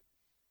vaccinated.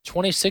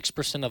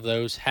 26% of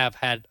those have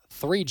had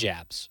 3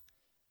 jabs,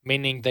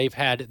 meaning they've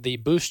had the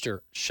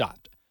booster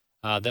shot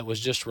that was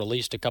just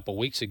released a couple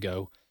weeks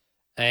ago.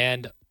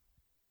 And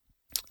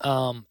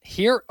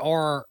here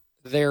are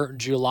their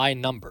July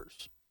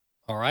numbers,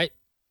 all right?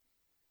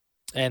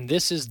 And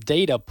this is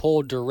data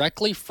pulled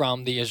directly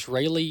from the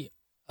Israeli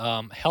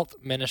Health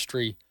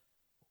Ministry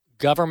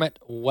government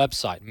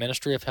website,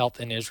 Ministry of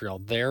Health in Israel,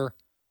 their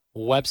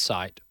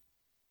website.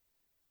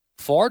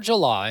 For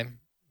July,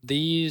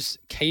 these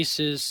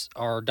cases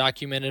are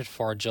documented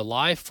for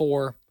July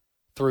 4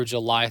 through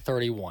July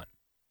 31.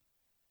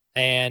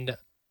 And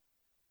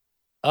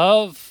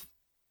of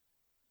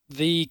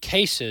the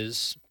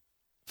cases,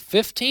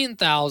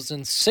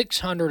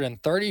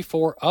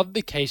 15,634 of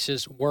the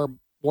cases were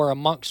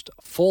amongst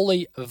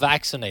fully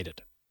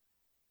vaccinated.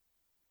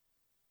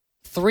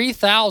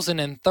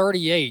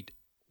 3,038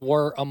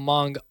 were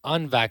among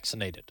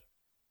unvaccinated.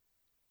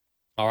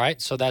 All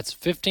right, so that's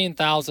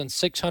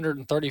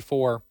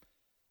 15,634.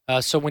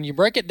 So when you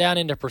break it down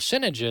into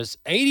percentages,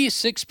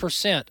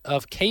 86%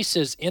 of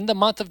cases in the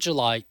month of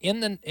July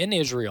in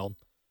Israel,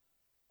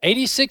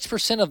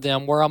 86% of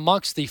them were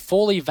amongst the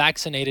fully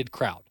vaccinated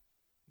crowd,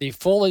 the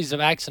fully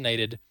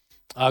vaccinated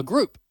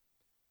group.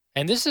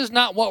 And this is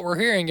not what we're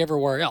hearing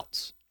everywhere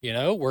else. You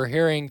know, we're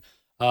hearing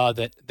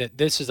that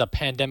this is a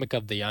pandemic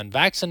of the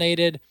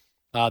unvaccinated,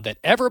 that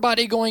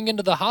everybody going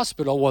into the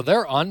hospital, well,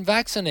 they're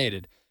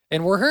unvaccinated.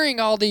 And we're hearing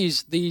all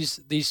these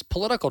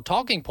political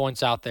talking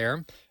points out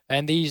there,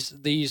 and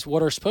these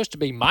what are supposed to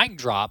be mic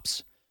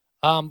drops,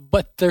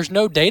 but there's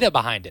no data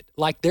behind it.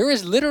 Like, there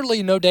is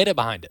literally no data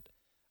behind it.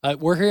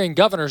 We're hearing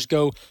governors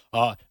go,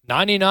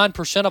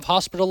 99% of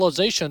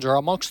hospitalizations are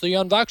amongst the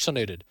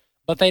unvaccinated,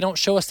 but they don't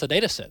show us the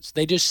data sets.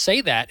 They just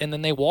say that, and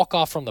then they walk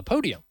off from the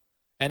podium.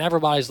 And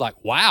everybody's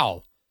like,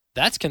 wow,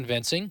 that's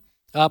convincing,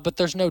 but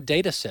there's no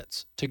data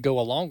sets to go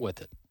along with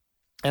it.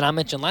 And I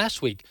mentioned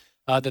last week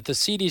that the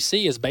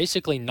CDC is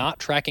basically not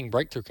tracking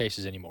breakthrough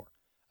cases anymore.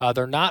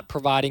 They're not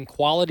providing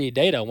quality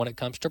data when it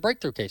comes to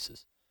breakthrough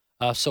cases.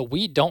 So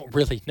we don't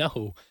really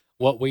know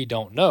what we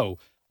don't know.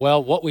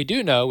 Well, what we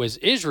do know is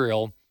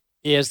Israel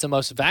is the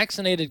most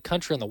vaccinated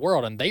country in the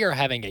world, and they are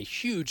having a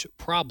huge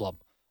problem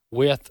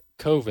with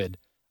COVID.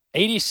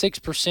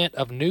 86%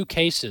 of new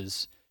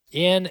cases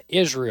in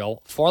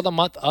Israel for the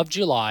month of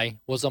July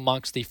was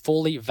amongst the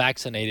fully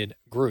vaccinated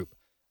group.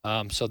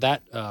 So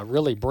that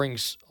really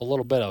brings a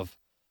little bit of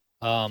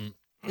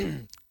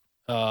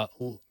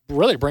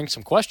really brings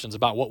some questions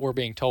about what we're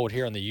being told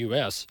here in the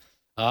U.S.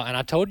 And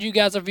I told you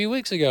guys a few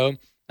weeks ago,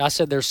 I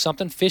said there's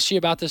something fishy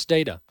about this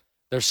data.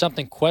 There's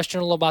something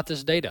questionable about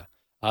this data.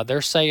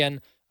 They're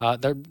saying,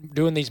 they're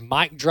doing these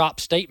mic drop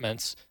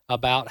statements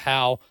about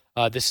how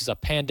this is a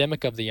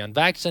pandemic of the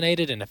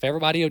unvaccinated, and if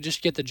everybody will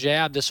just get the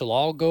jab, this will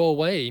all go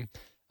away,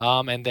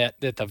 and that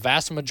the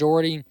vast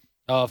majority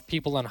of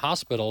people in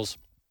hospitals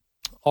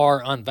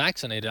are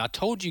unvaccinated. I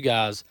told you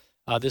guys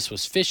this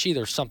was fishy.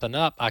 There's something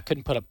up. I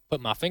couldn't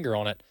put my finger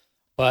on it,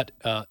 but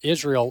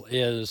Israel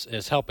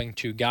is helping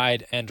to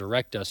guide and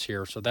direct us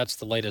here. So that's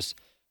the latest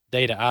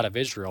data out of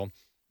Israel.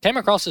 Came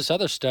across this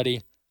other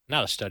study,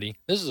 not a study.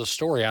 This is a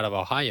story out of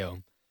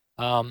Ohio,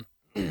 and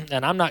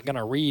I'm not going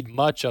to read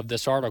much of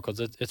this article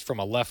because it's from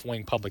a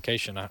left-wing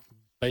publication. I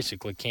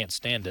basically can't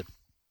stand it,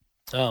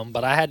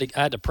 but I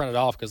had to print it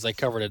off because they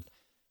covered it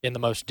in the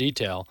most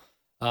detail.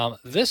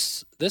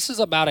 This is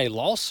about a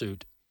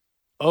lawsuit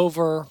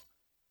over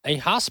a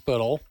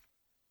hospital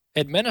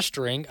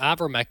administering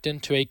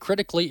ivermectin to a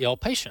critically ill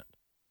patient.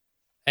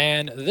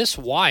 And this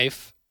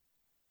wife,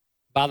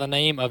 by the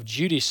name of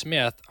Judy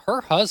Smith, her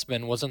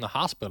husband was in the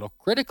hospital,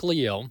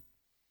 critically ill.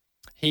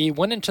 He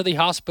went into the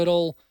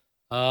hospital.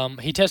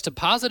 He tested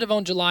positive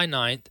on July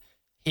 9th.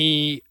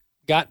 He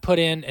got put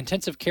in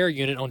intensive care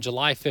unit on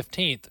July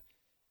 15th.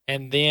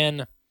 And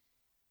then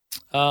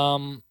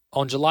on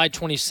July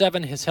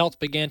 27, his health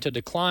began to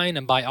decline.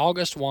 And by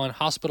August 1,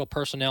 hospital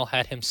personnel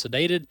had him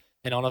sedated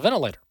and on a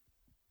ventilator.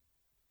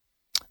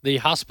 The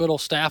hospital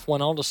staff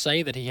went on to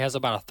say that he has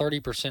about a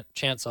 30%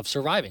 chance of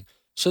surviving.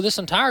 So this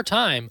entire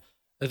time,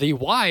 the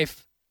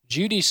wife,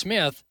 Judy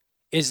Smith,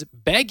 is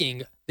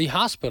begging the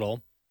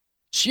hospital.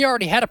 She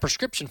already had a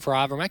prescription for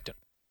ivermectin.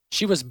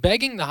 She was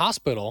begging the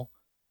hospital,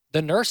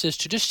 the nurses,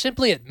 to just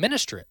simply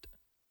administer it.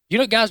 You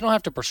know, guys don't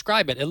have to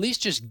prescribe it. At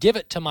least just give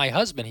it to my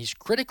husband. He's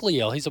critically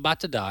ill. He's about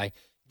to die.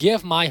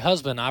 Give my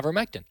husband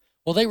ivermectin.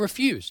 Well, they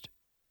refused.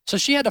 So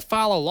she had to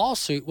file a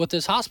lawsuit with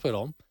this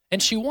hospital,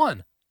 and she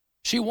won.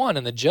 She won,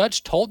 and the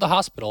judge told the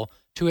hospital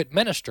to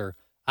administer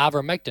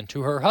ivermectin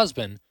to her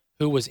husband,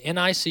 who was in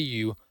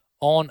ICU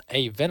on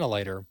a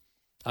ventilator.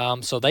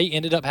 So they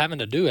ended up having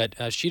to do it.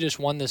 She just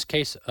won this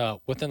case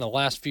within the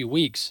last few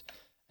weeks,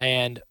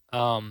 and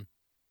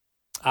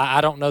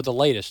I don't know the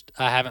latest.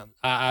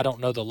 I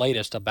don't know the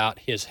latest about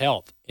his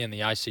health in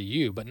the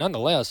ICU, but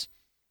nonetheless,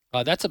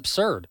 that's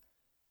absurd.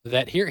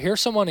 That here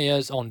someone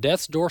is on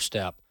death's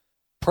doorstep,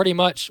 pretty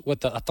much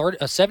with a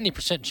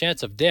 70%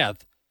 chance of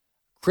death,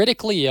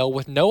 critically ill,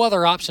 with no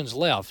other options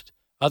left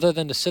other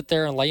than to sit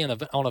there and lay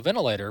on a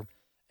ventilator,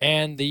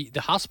 and the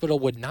hospital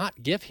would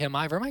not give him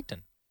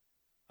ivermectin.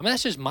 I mean,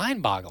 that's just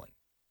mind-boggling.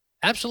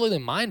 Absolutely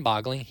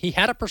mind-boggling. He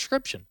had a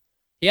prescription.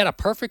 He had a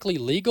perfectly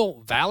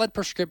legal, valid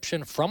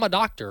prescription from a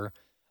doctor,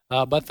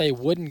 but they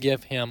wouldn't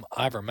give him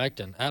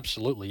ivermectin.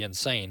 Absolutely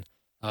insane.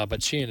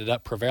 But she ended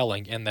up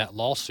prevailing in that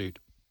lawsuit.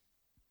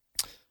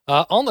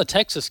 On the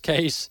Texas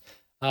case,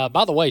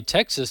 by the way,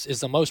 Texas is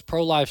the most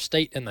pro-life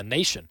state in the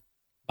nation.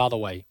 By the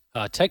way,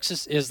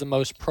 Texas is the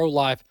most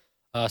pro-life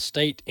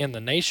state in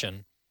the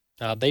nation.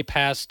 They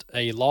passed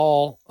a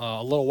law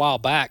a little while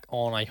back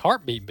on a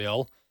heartbeat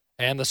bill,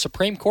 and the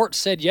Supreme Court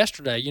said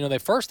yesterday,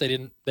 they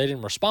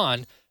didn't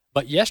respond,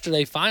 but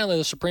yesterday finally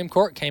the Supreme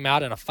Court came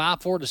out in a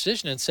 5-4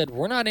 decision and said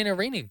we're not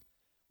intervening.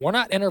 We're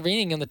not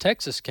intervening in the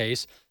Texas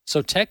case.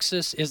 So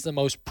Texas is the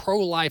most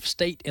pro-life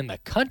state in the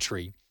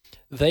country.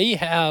 They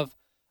have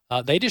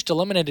they just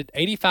eliminated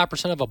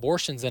 85% of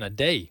abortions in a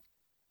day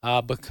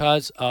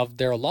because of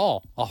their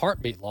law, a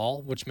heartbeat law,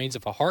 which means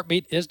if a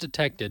heartbeat is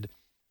detected,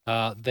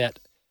 that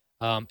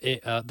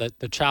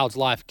the child's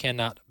life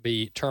cannot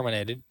be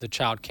terminated. The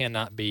child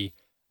cannot be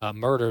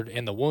murdered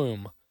in the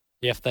womb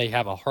if they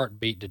have a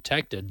heartbeat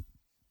detected.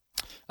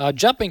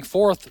 Jumping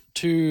forth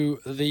to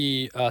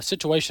the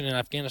situation in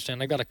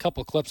Afghanistan, I've got a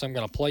couple of clips I'm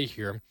going to play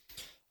here.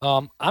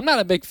 I'm not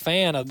a big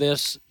fan of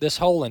this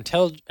whole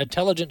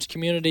intelligence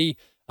community,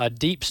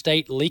 deep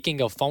state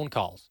leaking of phone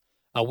calls.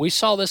 We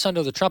saw this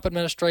under the Trump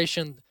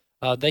administration.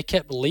 They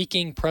kept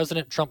leaking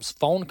President Trump's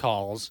phone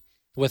calls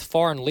with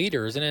foreign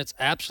leaders, and it's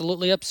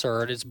absolutely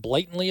absurd. It's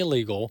blatantly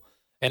illegal,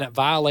 and it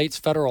violates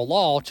federal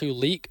law to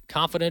leak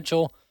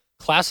confidential,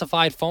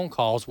 classified phone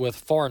calls with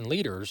foreign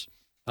leaders.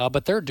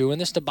 But they're doing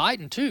this to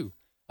Biden, too.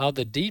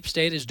 The deep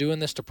state is doing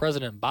this to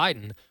President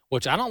Biden,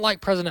 which I don't like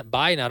President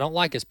Biden. I don't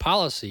like his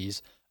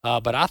policies.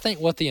 But I think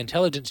what the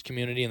intelligence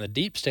community and the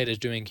deep state is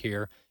doing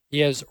here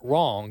is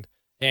wrong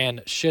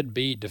and should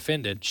be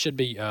defended,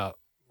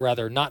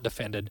 not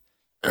defended,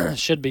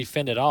 should be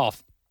fended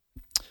off.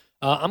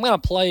 I'm going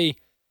to play,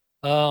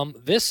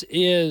 this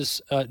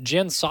is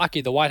Jen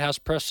Psaki, the White House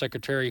press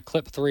secretary,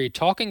 clip 3,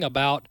 talking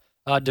about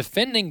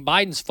defending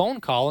Biden's phone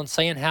call and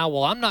saying how,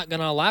 well, I'm not going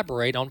to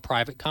elaborate on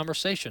private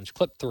conversations.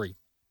 Clip 3.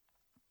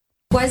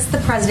 Was the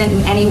president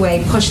in any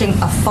way pushing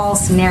a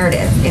false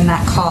narrative in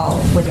that call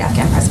with the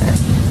Afghan president?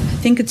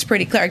 I think it's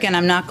pretty clear. Again,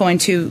 I'm not going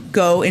to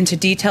go into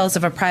details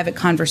of a private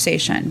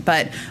conversation,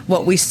 but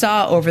what we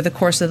saw over the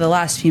course of the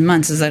last few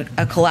months is a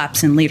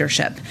collapse in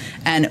leadership.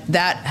 And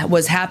that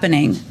was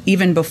happening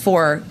even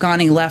before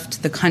Ghani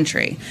left the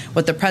country.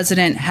 What the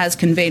president has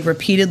conveyed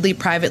repeatedly,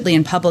 privately,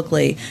 and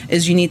publicly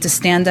is you need to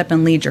stand up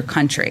and lead your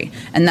country.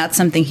 And that's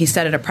something he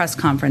said at a press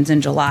conference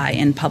in July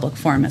in public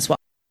forum as well.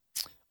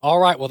 All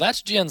right. Well,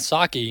 that's Jen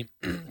Psaki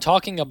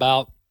talking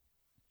about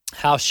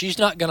how she's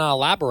not going to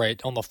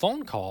elaborate on the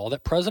phone call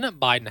that President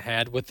Biden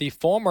had with the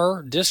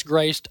former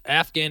disgraced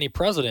Afghani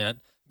president,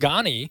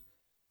 Ghani.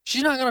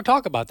 She's not going to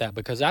talk about that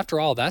because, after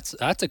all, that's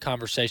a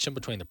conversation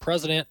between the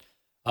president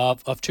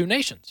of two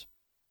nations,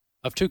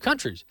 of two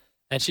countries.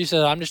 And she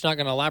said, I'm just not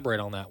going to elaborate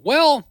on that.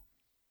 Well,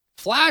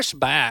 flash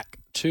back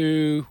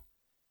to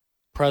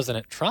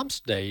President Trump's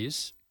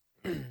days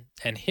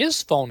and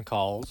his phone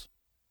calls.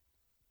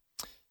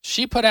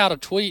 She put out a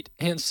tweet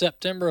in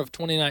September of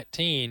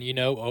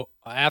 2019,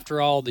 after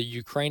all the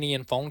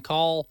Ukrainian phone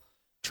call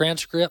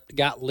transcript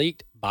got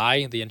leaked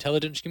by the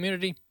intelligence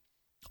community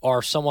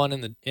or someone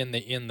in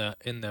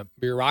the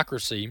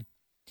bureaucracy.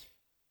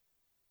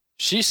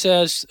 She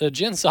says,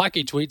 Jen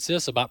Psaki tweets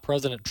this about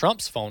President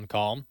Trump's phone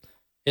call.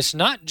 It's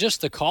not just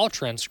the call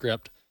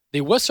transcript.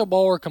 The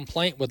whistleblower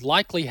complaint would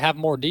likely have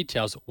more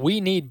details. We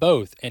need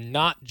both and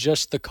not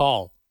just the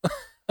call.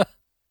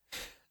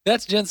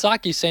 That's Jen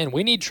Psaki saying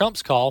we need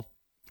Trump's call.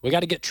 We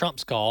got to get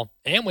Trump's call,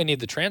 and we need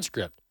the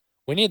transcript.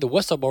 We need the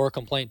whistleblower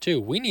complaint,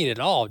 too. We need it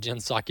all, Jen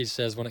Psaki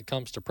says, when it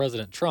comes to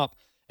President Trump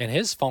and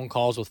his phone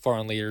calls with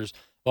foreign leaders.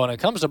 But when it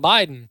comes to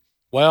Biden,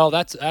 well,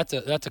 that's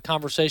a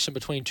conversation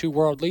between two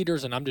world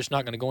leaders, and I'm just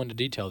not going to go into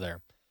detail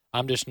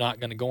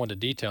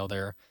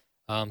there.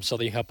 So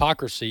the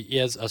hypocrisy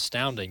is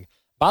astounding.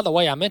 By the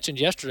way, I mentioned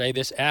yesterday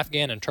this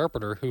Afghan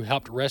interpreter who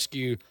helped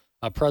rescue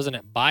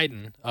President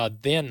Biden,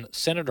 then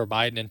Senator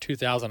Biden in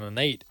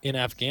 2008 in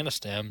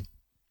Afghanistan.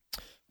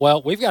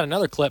 Well, we've got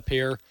another clip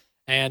here,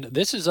 and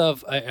this is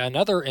of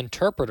another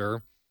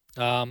interpreter.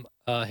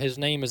 His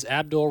name is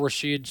Abdul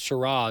Rashid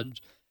Siraj,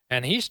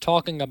 and he's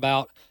talking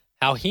about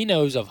how he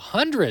knows of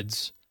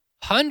hundreds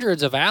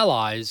of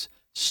allies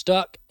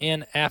stuck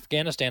in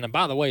Afghanistan. And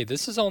by the way,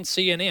 this is on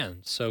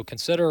CNN, so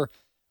consider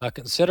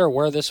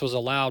where this was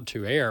allowed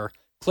to air.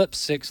 Clip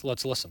 6,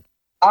 let's listen.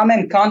 I'm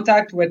in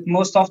contact with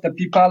most of the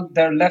people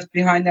that are left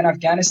behind in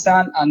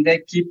Afghanistan, and they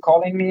keep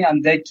calling me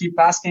and they keep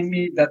asking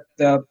me that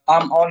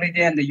I'm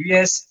already in the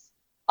U.S.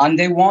 and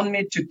they want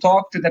me to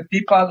talk to the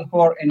people who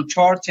are in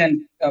charge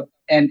and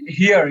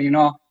here,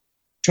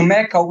 to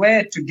make a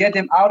way to get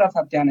them out of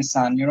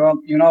Afghanistan.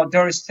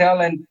 They're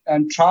still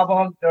in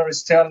trouble. They're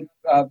still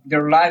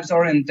their lives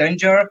are in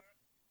danger.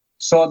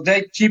 So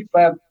they keep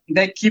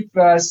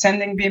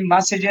sending me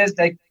messages.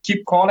 They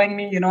keep calling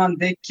me, and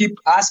they keep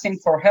asking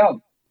for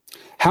help.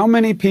 How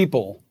many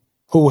people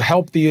who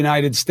helped the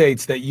United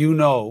States that you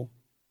know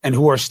and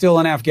who are still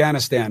in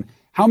Afghanistan,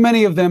 how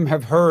many of them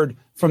have heard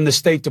from the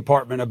State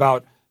Department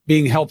about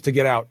being helped to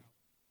get out?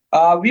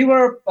 We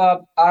were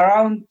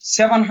around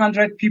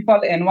 700 people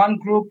in one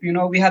group.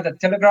 We had a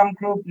Telegram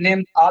group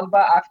named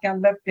Alba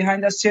Afghan Left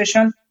Behind the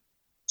Station.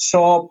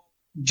 So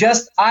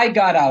just I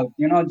got out,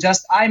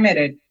 just I made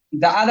it.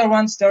 The other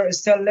ones, they're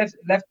still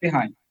left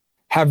behind.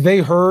 Have they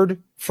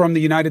heard from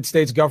the United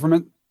States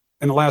government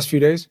in the last few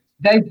days?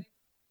 They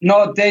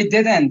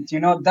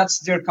didn't. That's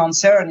their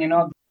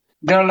concern.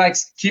 They're like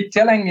keep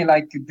telling me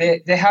like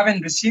they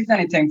haven't received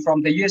anything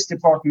from the U.S.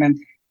 Department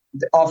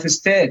of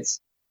State.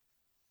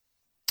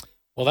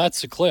 Well,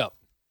 that's the clip,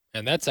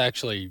 and that's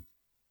actually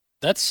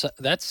that's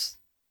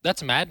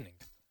maddening.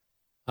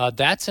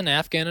 That's an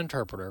Afghan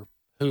interpreter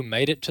who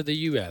made it to the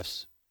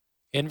U.S.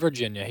 in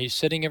Virginia. He's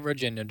sitting in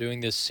Virginia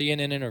doing this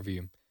CNN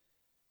interview,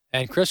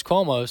 and Chris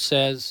Cuomo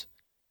says,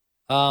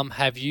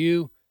 "Have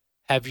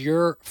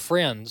your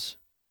friends,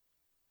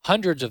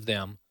 hundreds of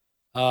them,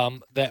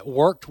 that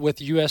worked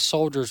with U.S.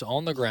 soldiers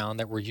on the ground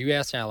that were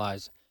U.S.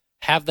 allies,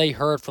 have they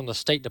heard from the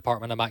State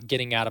Department about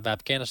getting out of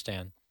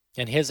Afghanistan?"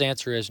 And his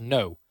answer is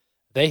no.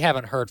 They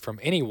haven't heard from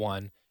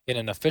anyone in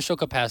an official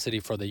capacity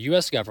for the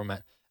U.S.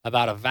 government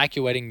about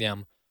evacuating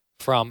them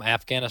from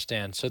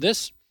Afghanistan. So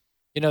this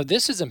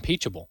is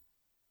impeachable.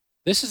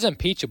 This is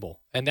impeachable,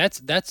 and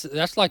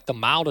that's like the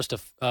mildest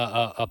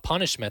of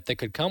punishment that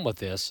could come with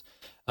this.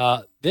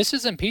 This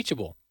is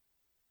impeachable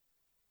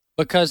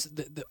because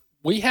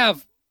we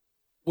have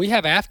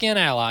Afghan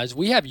allies,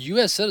 we have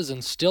U.S.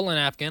 citizens still in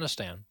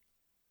Afghanistan,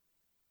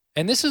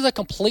 and this is a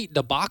complete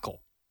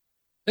debacle.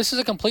 This is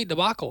a complete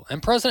debacle,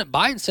 and President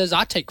Biden says,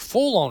 "I take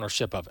full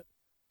ownership of it.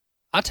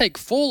 I take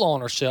full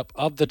ownership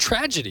of the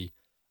tragedy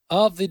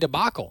of the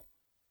debacle."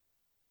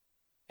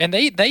 And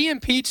they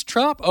impeached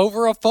Trump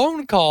over a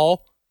phone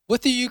call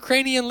with the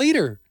Ukrainian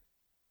leader.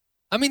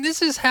 I mean,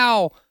 this is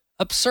how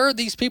absurd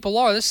these people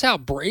are. This is how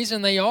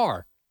brazen they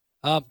are.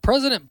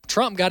 President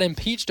Trump got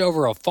impeached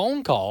over a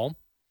phone call,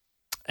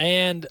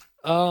 and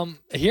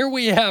here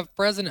we have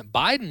President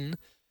Biden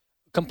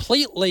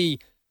completely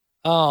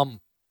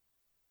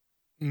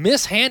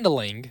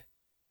mishandling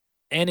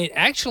and it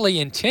actually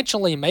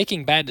intentionally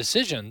making bad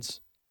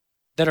decisions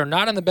that are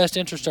not in the best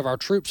interest of our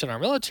troops and our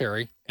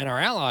military and our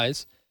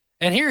allies.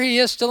 And here he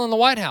is still in the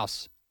White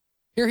House.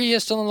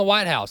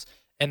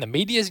 And the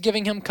media is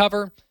giving him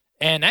cover.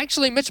 And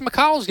actually, Mitch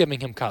McConnell is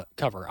giving him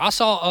cover. I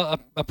saw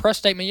a press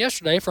statement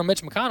yesterday from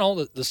Mitch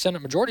McConnell, the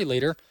Senate Majority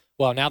Leader.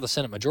 Well, now the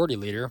Senate Majority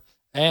Leader.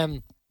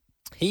 And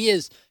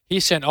he's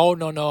saying, "Oh,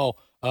 no.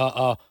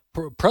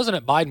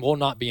 President Biden will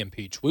not be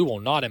impeached. We will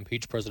not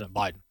impeach President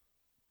Biden."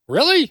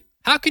 Really?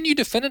 How can you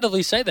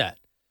definitively say that?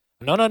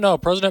 No.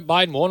 President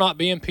Biden will not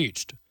be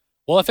impeached.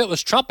 Well, if it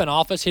was Trump in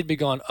office, he'd be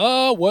going,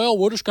 "Oh, well,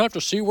 we're just going to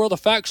have to see where the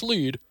facts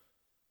lead.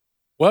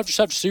 We'll just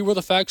have to see where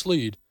the facts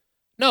lead."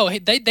 No,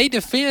 they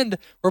defend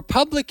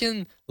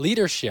Republican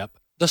leadership,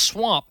 the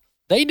swamp.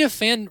 They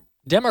defend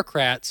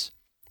Democrats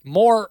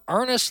more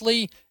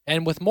earnestly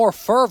and with more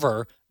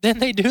fervor than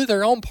they do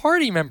their own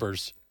party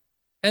members.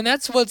 And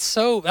that's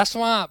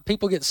why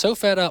people get so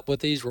fed up with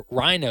these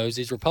rhinos,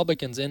 these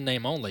Republicans in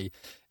name only,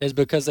 is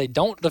because they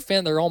don't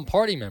defend their own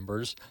party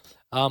members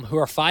who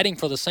are fighting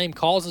for the same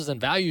causes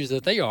and values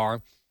that they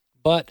are.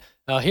 But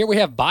here we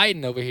have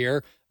Biden over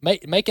here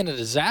making a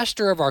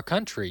disaster of our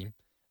country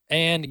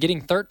and getting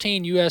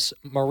 13 U.S.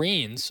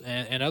 Marines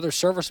and other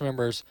service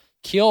members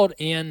killed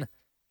in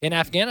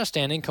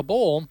Afghanistan, in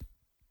Kabul.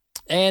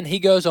 And he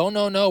goes, "Oh,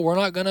 no, we're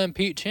not going to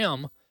impeach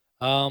him."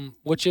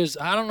 Which is,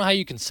 I don't know how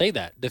you can say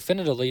that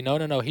definitively.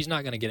 No, he's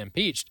not going to get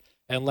impeached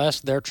unless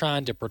they're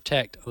trying to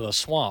protect the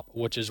swamp,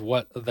 which is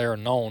what they're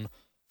known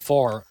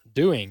for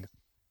doing.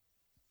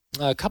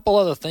 A couple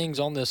other things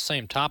on this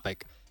same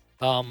topic.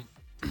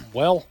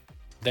 Well,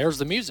 there's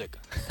the music.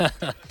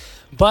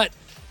 But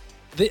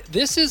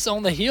this is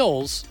on the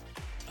heels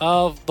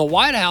of the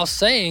White House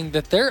saying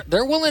that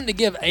they're willing to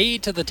give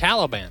aid to the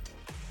Taliban.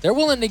 They're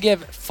willing to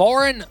give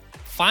foreign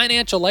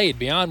financial aid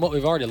beyond what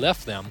we've already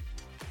left them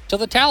to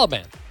the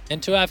Taliban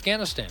and to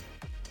Afghanistan.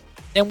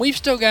 And we've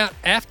still got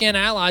Afghan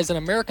allies and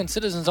American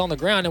citizens on the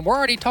ground, and we're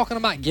already talking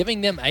about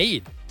giving them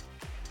aid.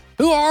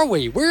 Who are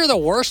we? We're the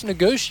worst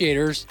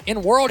negotiators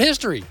in world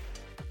history.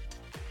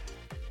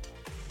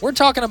 We're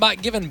talking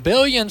about giving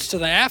billions to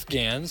the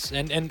Afghans,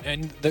 and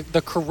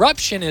the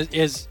corruption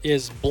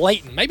is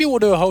blatant. Maybe we'll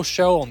do a whole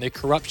show on the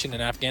corruption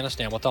in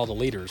Afghanistan with all the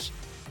leaders.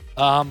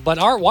 But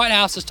our White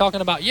House is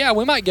talking about, yeah,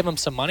 we might give them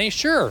some money,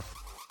 sure.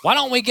 Why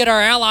don't we get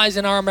our allies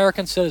and our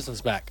American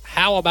citizens back?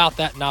 How about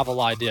that novel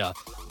idea?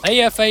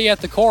 AFA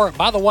at the core.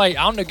 By the way,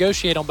 I'll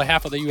negotiate on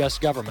behalf of the U.S.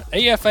 government.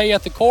 AFA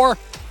at the core.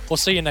 We'll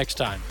see you next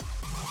time.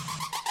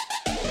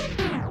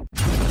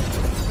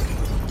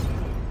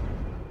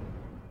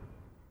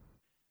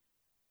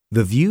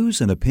 The views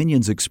and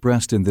opinions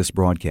expressed in this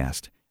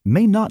broadcast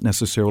may not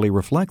necessarily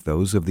reflect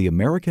those of the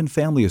American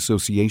Family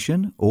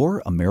Association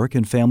or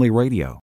American Family Radio.